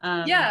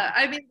 Yeah,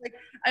 I mean, like,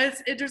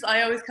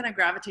 I always kind of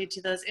gravitate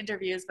to those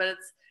interviews, but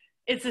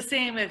it's the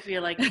same if you're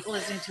like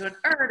listening to an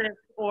artist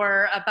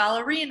or a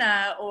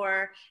ballerina,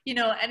 or, you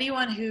know,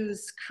 anyone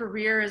whose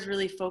career is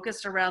really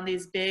focused around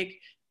these big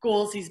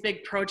goals, these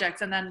big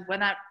projects. And then when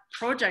that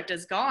project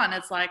is gone,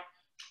 it's like,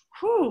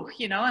 whew,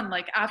 you know, and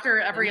like after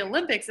every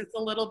Olympics, it's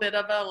a little bit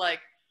of a like,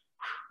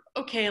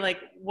 okay, like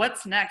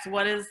what's next?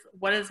 What is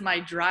my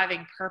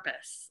driving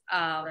purpose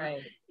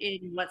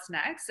in what's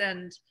next?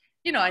 And,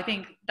 you know, I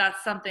think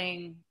that's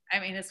something, I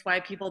mean, it's why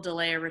people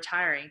delay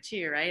retiring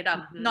too, right?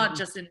 Not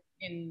just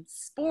in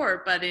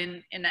sport, but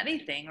in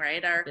anything,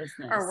 right? Our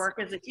work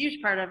is a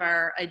huge part of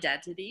our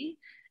identity.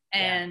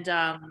 And,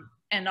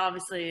 and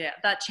obviously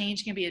that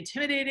change can be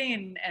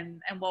intimidating,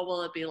 and what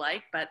will it be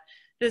like? But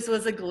this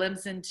was a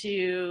glimpse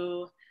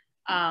into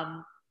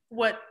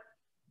what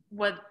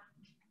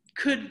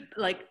could,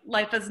 like,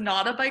 life as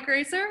not a bike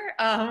racer,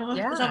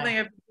 something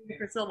I've been doing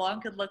for so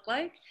long, could look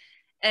like.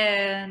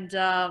 And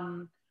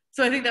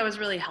so I think that was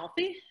really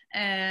healthy.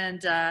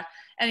 And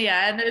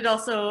it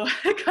also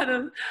kind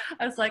of,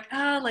 I was like,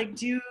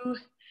 you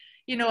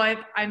know,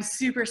 I'm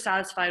super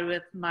satisfied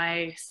with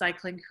my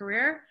cycling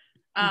career.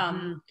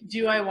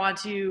 Do I want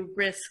to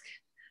risk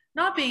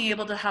not being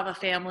able to have a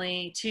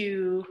family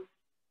to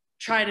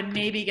try to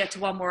maybe get to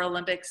one more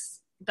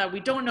Olympics that we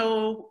don't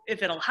know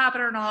if it'll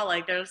happen or not?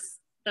 Like there's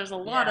a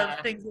lot of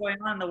things going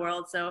on in the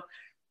world. So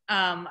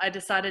I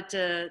decided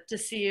to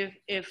see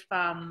if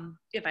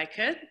I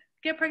could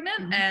get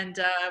pregnant, and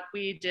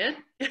we did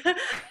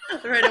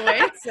right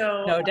away.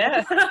 So no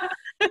death.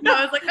 No,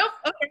 I was like, oh,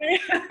 okay.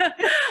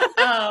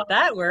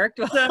 That worked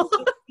well.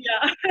 So,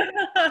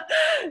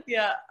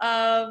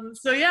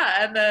 so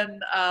and then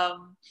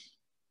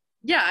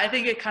I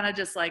think it kind of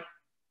just like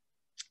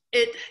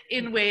it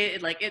in a way,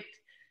 like it.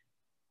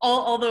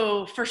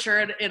 Although for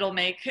sure it'll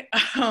make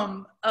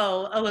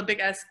Olympic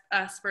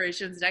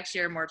aspirations next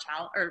year more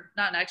or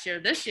not next year,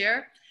 this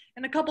year,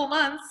 in a couple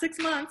months, 6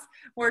 months,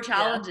 more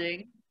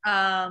challenging.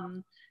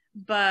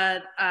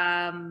 But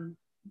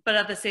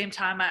at the same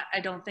time, I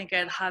don't think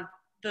I'd have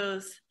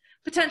those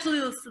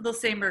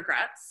same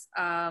regrets.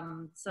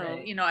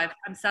 You know,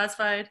 I'm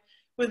satisfied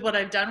with what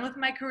I've done with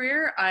my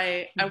career.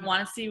 I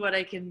want to see what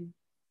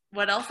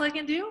else I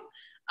can do,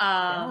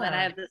 and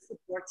I have the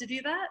support to do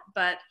that.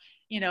 But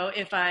you know,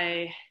 if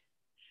I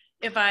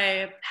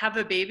have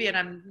a baby and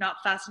I'm not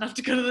fast enough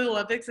to go to the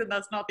Olympics, and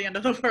that's not the end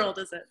of the world,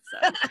 is it?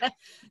 So.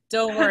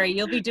 Don't worry,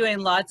 you'll be doing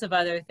lots of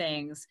other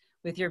things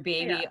with your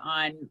baby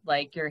on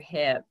like your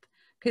hip,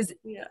 because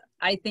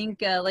I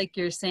think like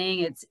you're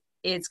saying,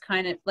 it's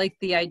kind of like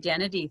the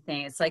identity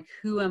thing. It's like,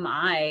 who am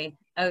I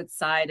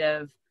outside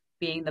of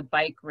being the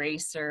bike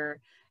racer,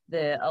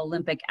 the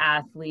Olympic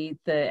athlete,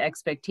 the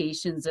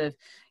expectations of,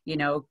 you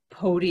know,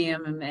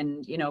 podium,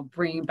 and, you know,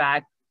 bringing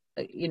back,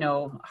 you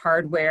know,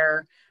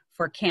 hardware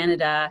for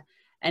Canada.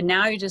 And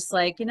now you're just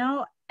like, you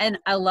know, and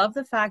I love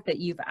the fact that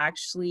you've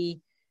actually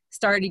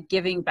started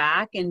giving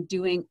back and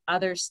doing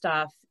other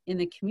stuff in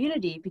the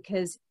community,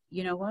 because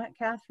you know what,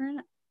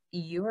 Catherine,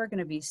 you are going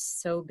to be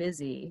so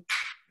busy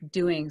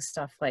doing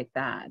stuff like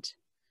that.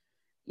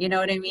 You know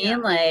what I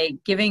mean?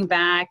 Like giving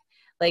back,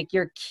 like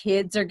your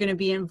kids are going to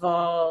be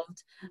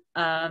involved.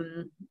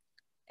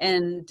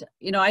 And,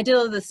 you know, I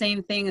did the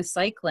same thing as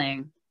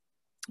cycling.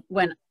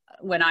 When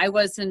I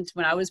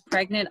was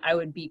pregnant, I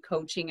would be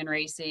coaching and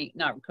racing,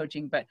 not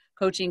coaching, but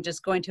coaching,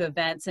 just going to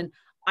events. And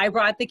I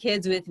brought the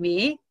kids with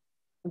me,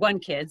 one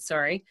kid,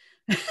 sorry.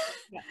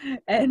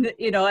 And,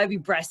 you know, I'd be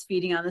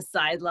breastfeeding on the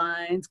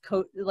sidelines,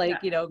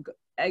 you know,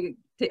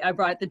 I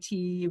brought the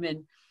team,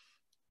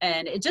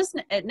 and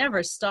it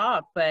never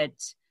stopped, but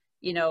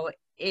you know,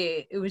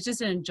 it was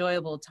just an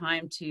enjoyable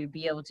time to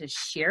be able to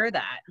share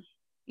that.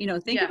 You know,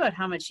 think about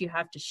how much you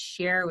have to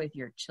share with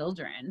your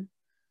children.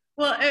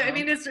 Well, I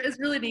mean, it's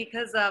really neat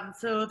because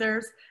so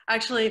there's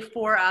actually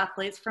 4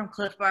 athletes from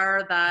Cliff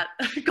Bar that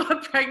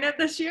got pregnant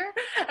this year,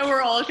 and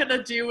we're all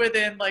gonna do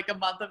within like a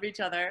month of each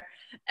other.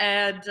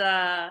 And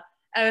I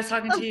was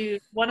talking to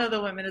one of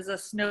the women is a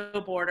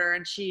snowboarder,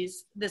 and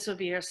this would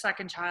be her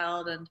 2nd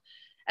child,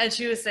 and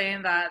she was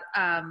saying that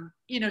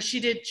you know, she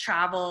did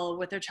travel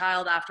with her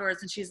child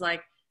afterwards, and she's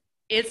like,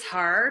 it's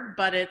hard,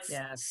 but it's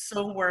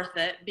so worth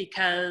it,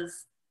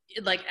 because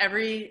like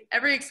every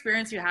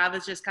experience you have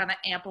is just kind of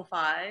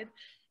amplified,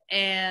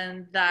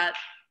 and that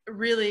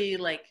really,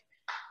 like,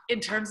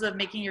 in terms of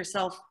making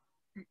yourself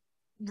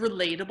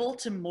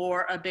relatable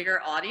to a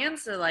bigger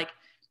audience, so like,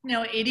 you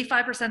know,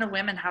 85% of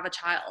women have a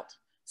child,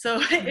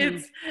 so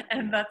it's,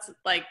 and that's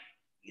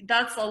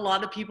a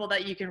lot of people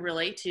that you can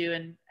relate to,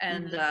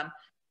 and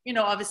you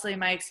know, obviously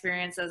my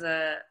experience as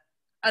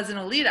an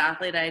elite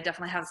athlete, I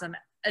definitely have some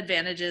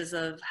advantages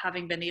of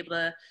having been able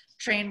to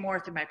train more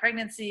through my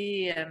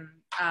pregnancy, and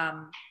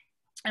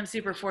I'm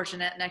super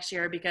fortunate next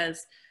year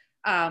because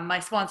my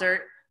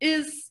sponsor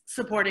is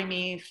supporting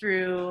me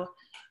through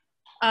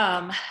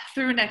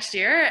next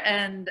year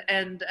and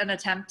an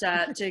attempt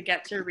to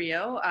get to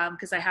Rio,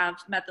 because I have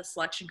met the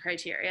selection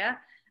criteria.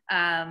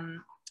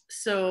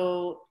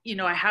 So, you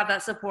know, I have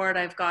that support.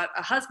 I've got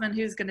a husband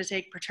who's going to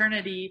take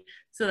paternity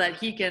so that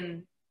he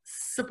can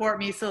support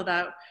me, so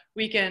that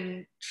we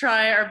can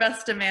try our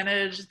best to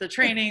manage the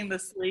training, the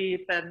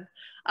sleep, and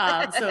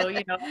so,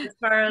 you know,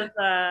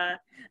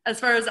 as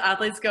far as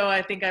athletes go,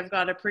 I think I've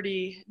got a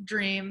pretty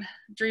dream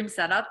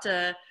setup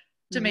to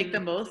make the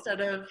most out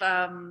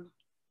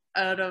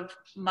of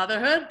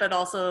motherhood, but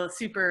also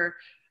super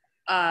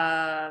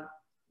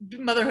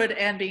motherhood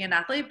and being an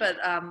athlete, but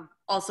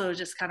also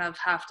just kind of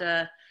have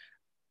to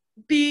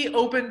be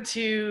open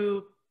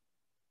to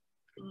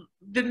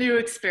the new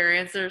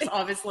experience. There's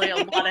obviously a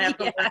lot I have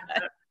to learn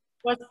about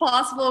what's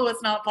possible,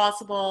 what's not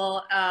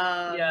possible,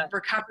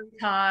 recovery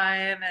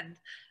time, and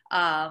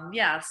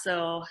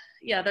so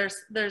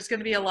there's going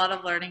to be a lot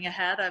of learning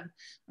ahead.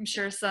 I'm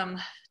sure some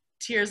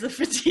tears of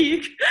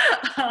fatigue,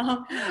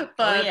 but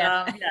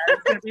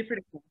it's going to be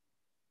pretty cool.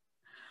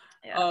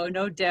 Oh,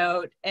 no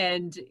doubt.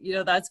 And you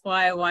know, that's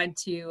why I want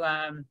to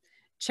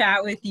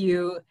chat with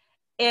you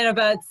in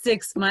about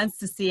 6 months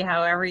to see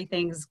how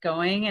everything's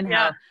going, and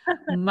how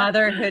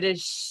motherhood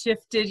has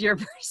shifted your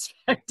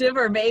perspective,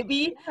 or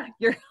maybe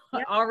you're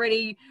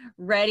already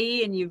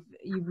ready and you've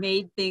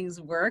made things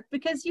work,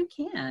 because you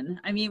can.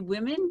 I mean,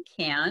 women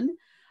can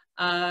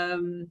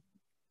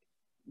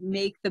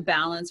make the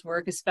balance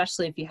work,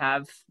 especially if you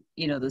have,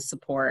 you know, the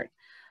support.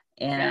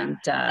 And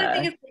I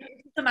think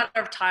it's a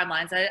matter of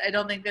timelines. I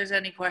don't think there's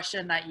any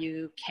question that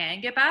you can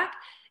get back.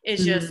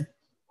 It's just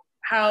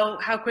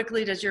how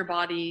quickly does your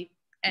body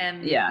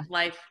and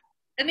life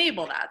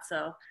enable that.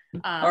 So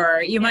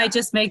or you might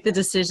just make the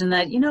decision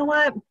that, you know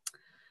what,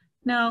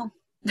 no,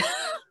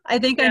 I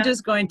think I'm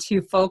just going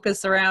to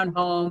focus around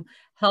home,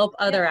 help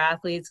other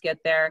athletes get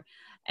there.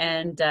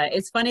 And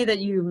it's funny that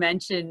you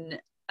mentioned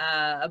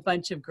a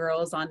bunch of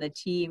girls on the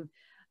team.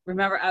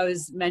 Remember, I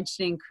was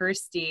mentioning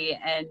Kirsty,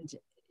 and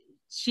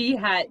she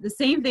had the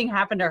same thing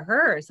happen to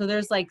her. So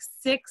there's like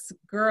 6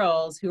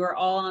 girls who are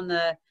all on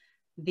the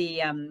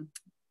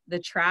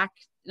track,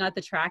 not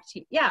the track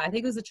team. Yeah, I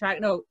think it was the track.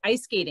 No,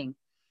 ice skating.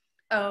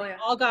 Oh, yeah. They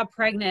all got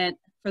pregnant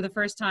for the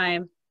first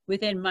time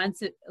within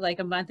months, like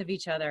a month of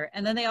each other.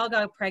 And then they all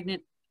got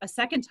pregnant a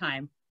second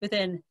time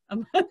within a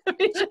month of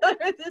each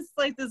other.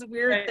 This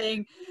weird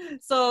thing.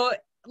 So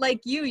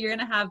like you're going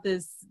to have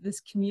this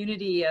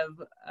community of,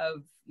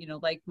 you know,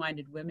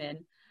 like-minded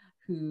women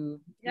who,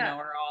 you know,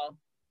 are all,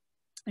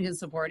 you can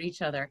support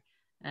each other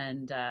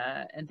and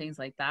things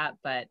like that.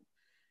 But,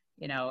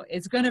 you know,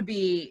 it's going to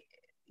be,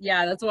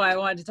 that's why I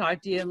wanted to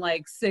talk to you in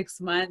like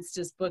 6 months.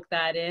 Just book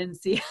that in,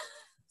 see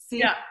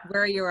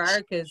where you are.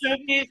 Because show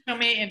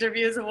me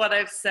interviews of what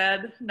I've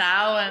said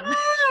now, and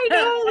I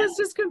know. Let's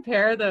just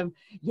compare them.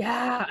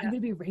 I'm gonna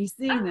be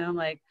racing, and I'm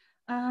like,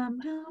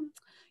 no,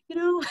 you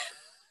know.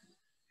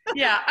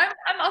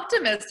 I'm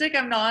optimistic.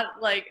 I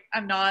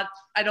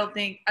don't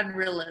think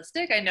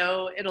unrealistic. I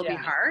know it'll be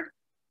hard,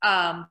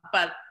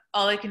 but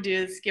all I can do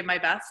is give my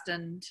best,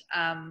 and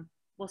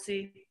we'll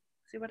see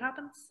what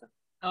happens.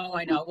 Oh,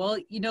 I know. Well,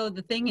 you know,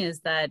 the thing is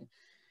that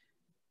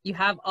you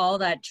have all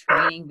that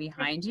training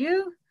behind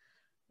you.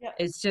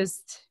 It's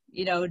just,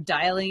 you know,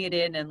 dialing it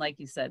in. And like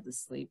you said, the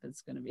sleep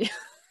is going to be,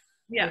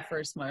 the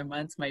first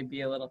months might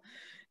be a little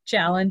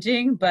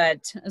challenging,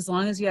 but as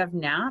long as you have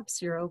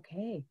naps, you're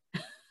okay.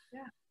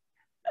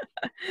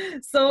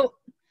 So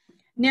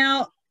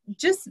now,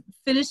 just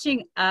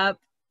finishing up,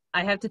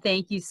 I have to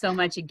thank you so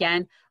much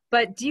again,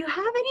 but do you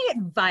have any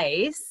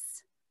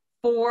advice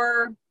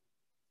for,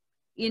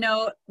 you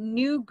know,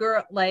 new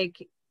girls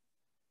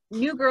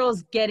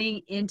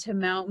getting into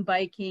mountain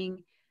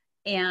biking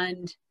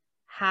and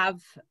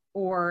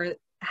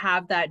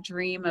have that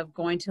dream of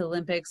going to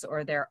Olympics,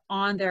 or they're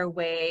on their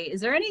way,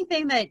 is there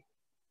anything that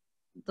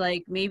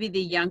like maybe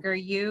the younger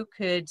you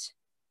could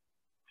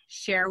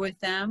share with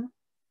them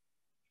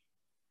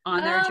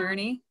on their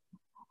journey?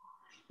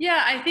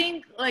 Yeah, I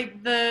think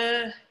like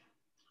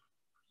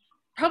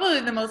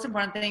probably the most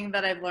important thing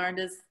that I've learned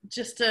is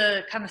just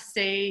to kind of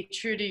stay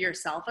true to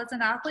yourself as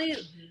an athlete.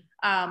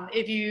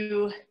 If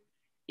you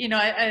know,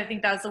 I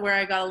think that's where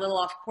I got a little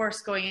off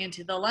course going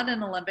into the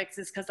London Olympics,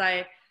 is because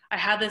I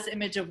had this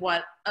image of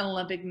what an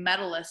Olympic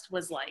medalist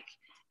was like.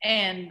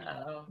 And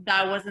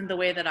that wasn't the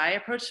way that I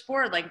approached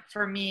sport. Like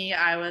for me,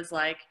 I was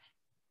like,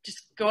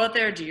 just go out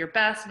there, do your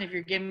best. And if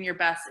you're giving your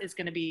best, it's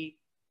going to be,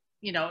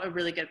 you know, a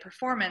really good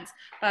performance.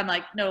 But I'm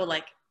like, no,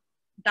 like,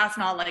 that's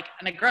not like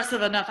an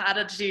aggressive enough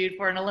attitude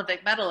for an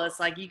Olympic medalist.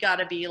 Like you got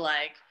to be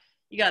like,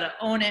 you got to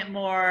own it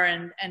more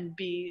and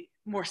be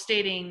more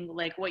stating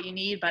like what you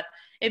need. But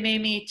it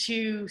made me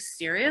too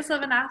serious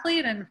of an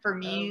athlete. And for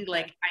me,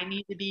 like I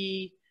need to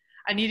be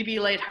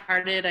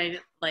lighthearted. I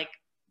like,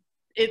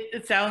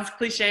 it sounds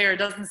cliche, or it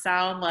doesn't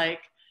sound like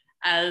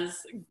as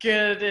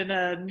good in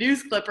a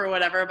news clip or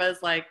whatever, but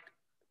it's like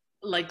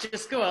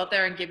just go out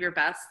there and give your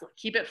best,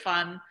 keep it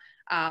fun.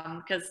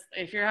 Because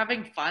if you're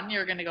having fun,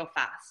 you're going to go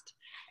fast.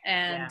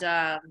 And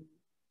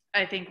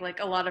I think like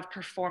a lot of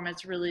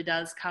performance really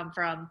does come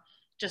from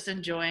just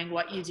enjoying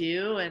what you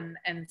do and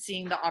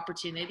seeing the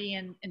opportunity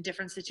in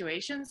different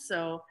situations.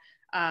 So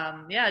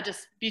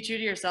just be true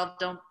to yourself.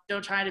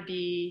 Don't try to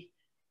be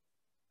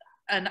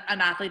an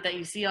athlete that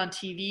you see on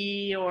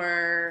TV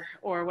or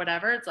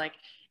whatever. It's like,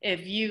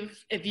 if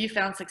you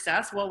found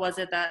success, what was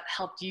it that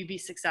helped you be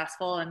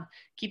successful, and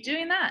keep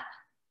doing that.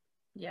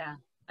 Yeah,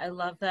 I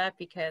love that,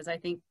 because I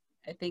think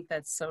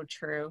that's so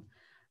true.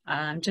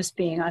 Just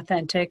being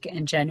authentic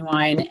and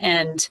genuine,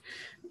 and,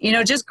 you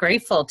know, just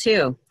grateful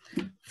too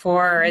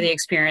for the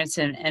experience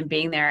and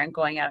being there and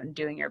going out and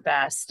doing your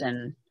best.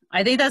 And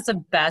I think that's the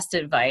best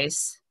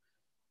advice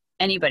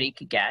anybody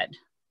could get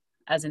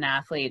as an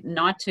athlete,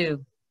 not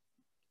to,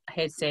 I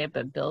hate to say it,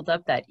 but build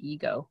up that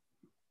ego.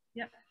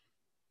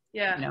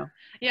 Yeah. You know?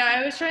 Yeah. I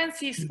always try and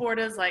see sport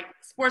as like,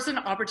 sport's an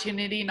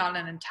opportunity, not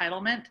an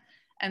entitlement.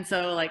 And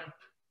so like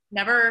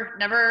never,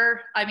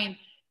 I mean,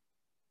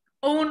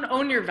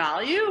 own your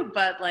value,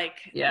 but like,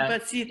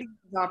 but see things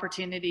as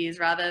opportunities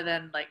rather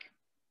than like,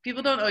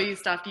 people don't owe you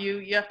stuff.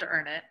 You have to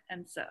earn it.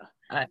 And so,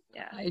 I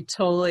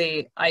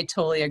totally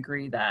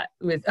agree I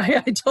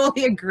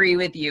totally agree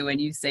with you when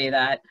you say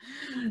that.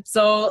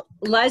 So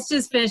let's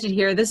just finish it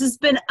here. This has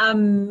been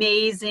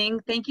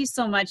amazing. Thank you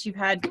so much. You've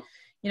had,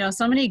 you know,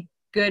 so many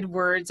good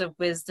words of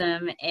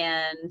wisdom,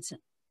 and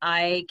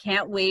I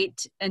can't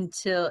wait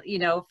until, you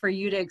know, for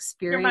you to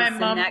experience my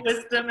mom's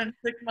wisdom in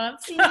 6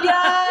 months.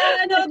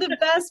 Yeah, no, the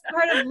best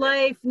part of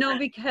life. No,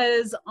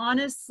 because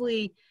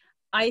honestly,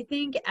 I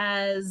think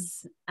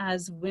as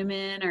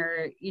women,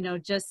 or, you know,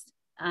 just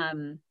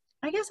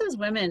I guess as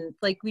women,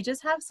 like we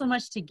just have so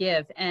much to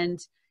give, and,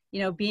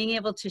 you know, being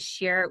able to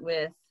share it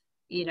with,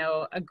 you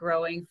know, a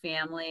growing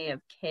family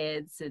of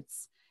kids.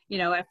 It's, you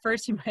know, at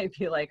first you might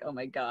be like, oh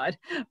my God,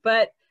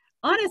 but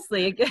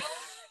honestly,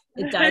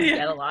 it does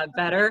get a lot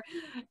better,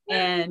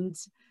 and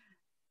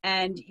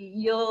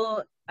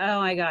you'll, oh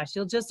my gosh,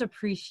 you'll just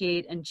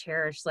appreciate and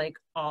cherish like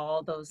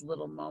all those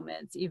little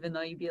moments, even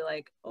though you'd be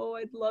like, oh,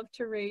 I'd love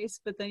to race,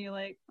 but then you're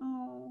like,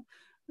 oh,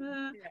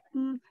 yeah.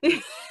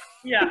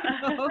 You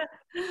know?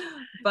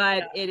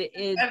 But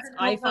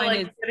I find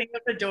like getting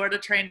out the door to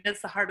train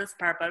is the hardest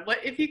part, but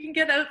what if you can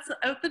get out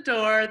the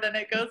door, then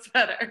it goes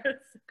better.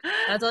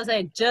 That's what I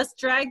say, just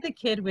drag the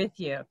kid with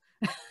you.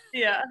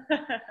 Yeah.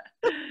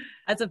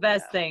 That's the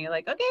best thing. You're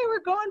like, okay,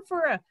 we're going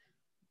for a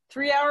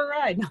 3-hour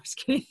ride. No, I'm just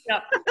kidding. Yeah.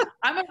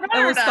 I'm a runner.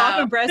 And we'll stop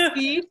and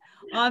breastfeed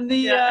on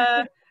the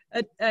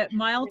at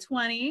mile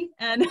 20,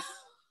 and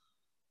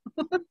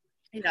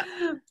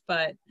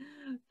but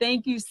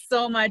thank you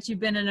so much. You've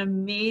been an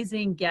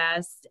amazing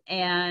guest,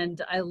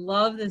 and I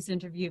love this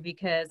interview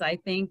because I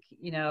think,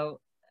 you know,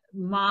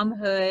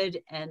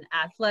 momhood and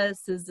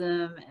athleticism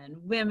and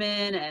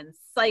women and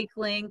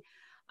cycling,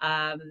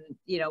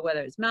 you know,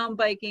 whether it's mountain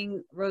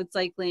biking, road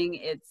cycling,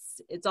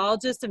 it's all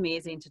just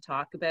amazing to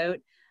talk about,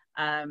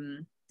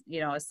 you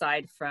know,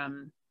 aside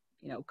from,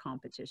 you know,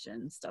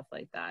 competition, stuff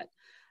like that.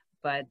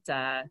 But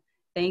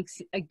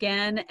thanks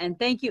again, and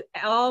thank you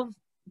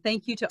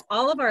to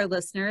all of our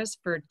listeners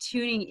for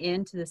tuning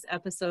in to this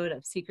episode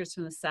of Secrets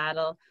from the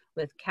Saddle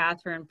with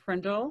Catharine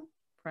Pendrel.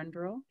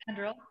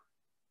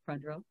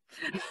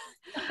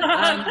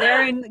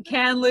 They're in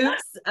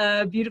Kamloops,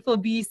 beautiful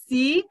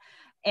BC.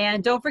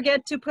 And don't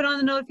forget to put on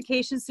the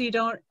notifications so you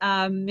don't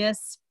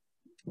miss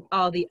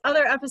all the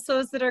other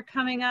episodes that are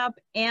coming up.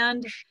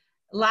 And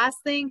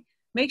last thing,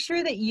 make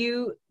sure that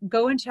you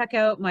go and check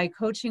out my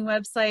coaching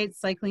website,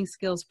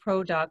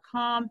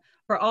 cyclingskillspro.com,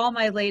 for all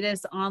my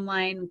latest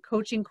online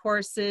coaching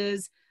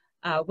courses,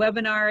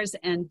 webinars,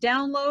 and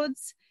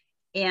downloads.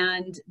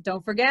 And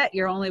don't forget,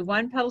 you're only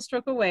one pedal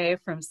stroke away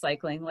from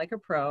cycling like a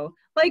pro,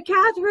 like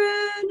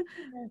Catharine.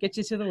 Get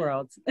you to the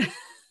world.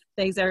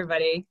 Thanks,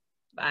 everybody.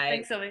 Bye.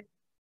 Thanks, Sylvie.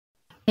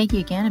 Thank you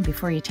again, and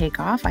before you take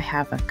off, I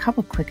have a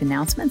couple quick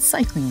announcements,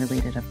 cycling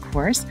related of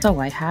course. So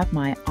I have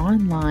my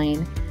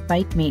online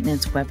bike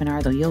maintenance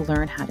webinar, though you'll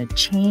learn how to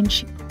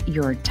change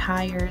your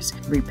tires,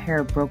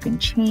 repair broken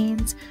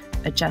chains,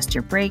 adjust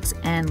your brakes,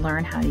 and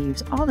learn how to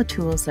use all the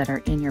tools that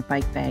are in your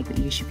bike bag that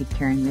you should be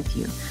carrying with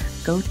you.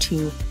 Go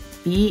to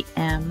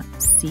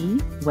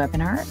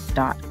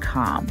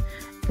bmcwebinar.com.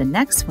 The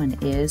next one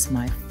is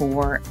my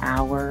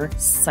 4-hour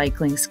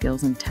cycling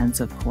skills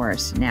intensive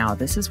course. Now,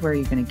 this is where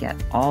you're going to get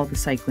all the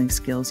cycling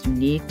skills you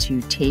need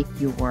to take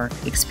your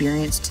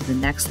experience to the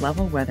next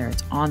level, whether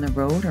it's on the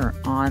road or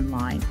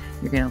online.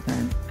 You're going to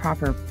learn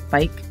proper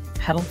bike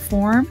pedal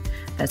form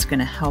that's going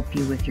to help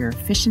you with your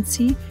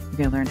efficiency. You're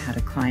going to learn how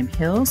to climb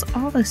hills,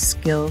 all the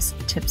skills,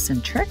 tips,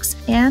 and tricks,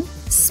 and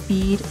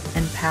speed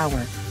and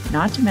power.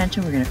 Not to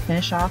mention, we're going to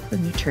finish off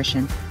with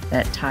nutrition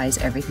that ties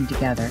everything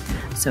together.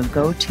 So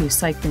go to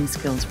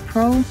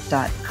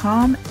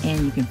cyclingskillspro.com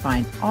and you can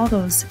find all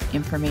those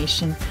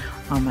information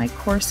on my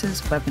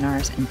courses,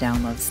 webinars, and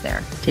downloads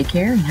there. Take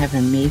care and have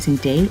an amazing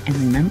day. And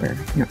remember,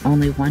 you're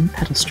only one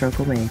pedal stroke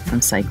away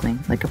from cycling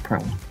like a pro.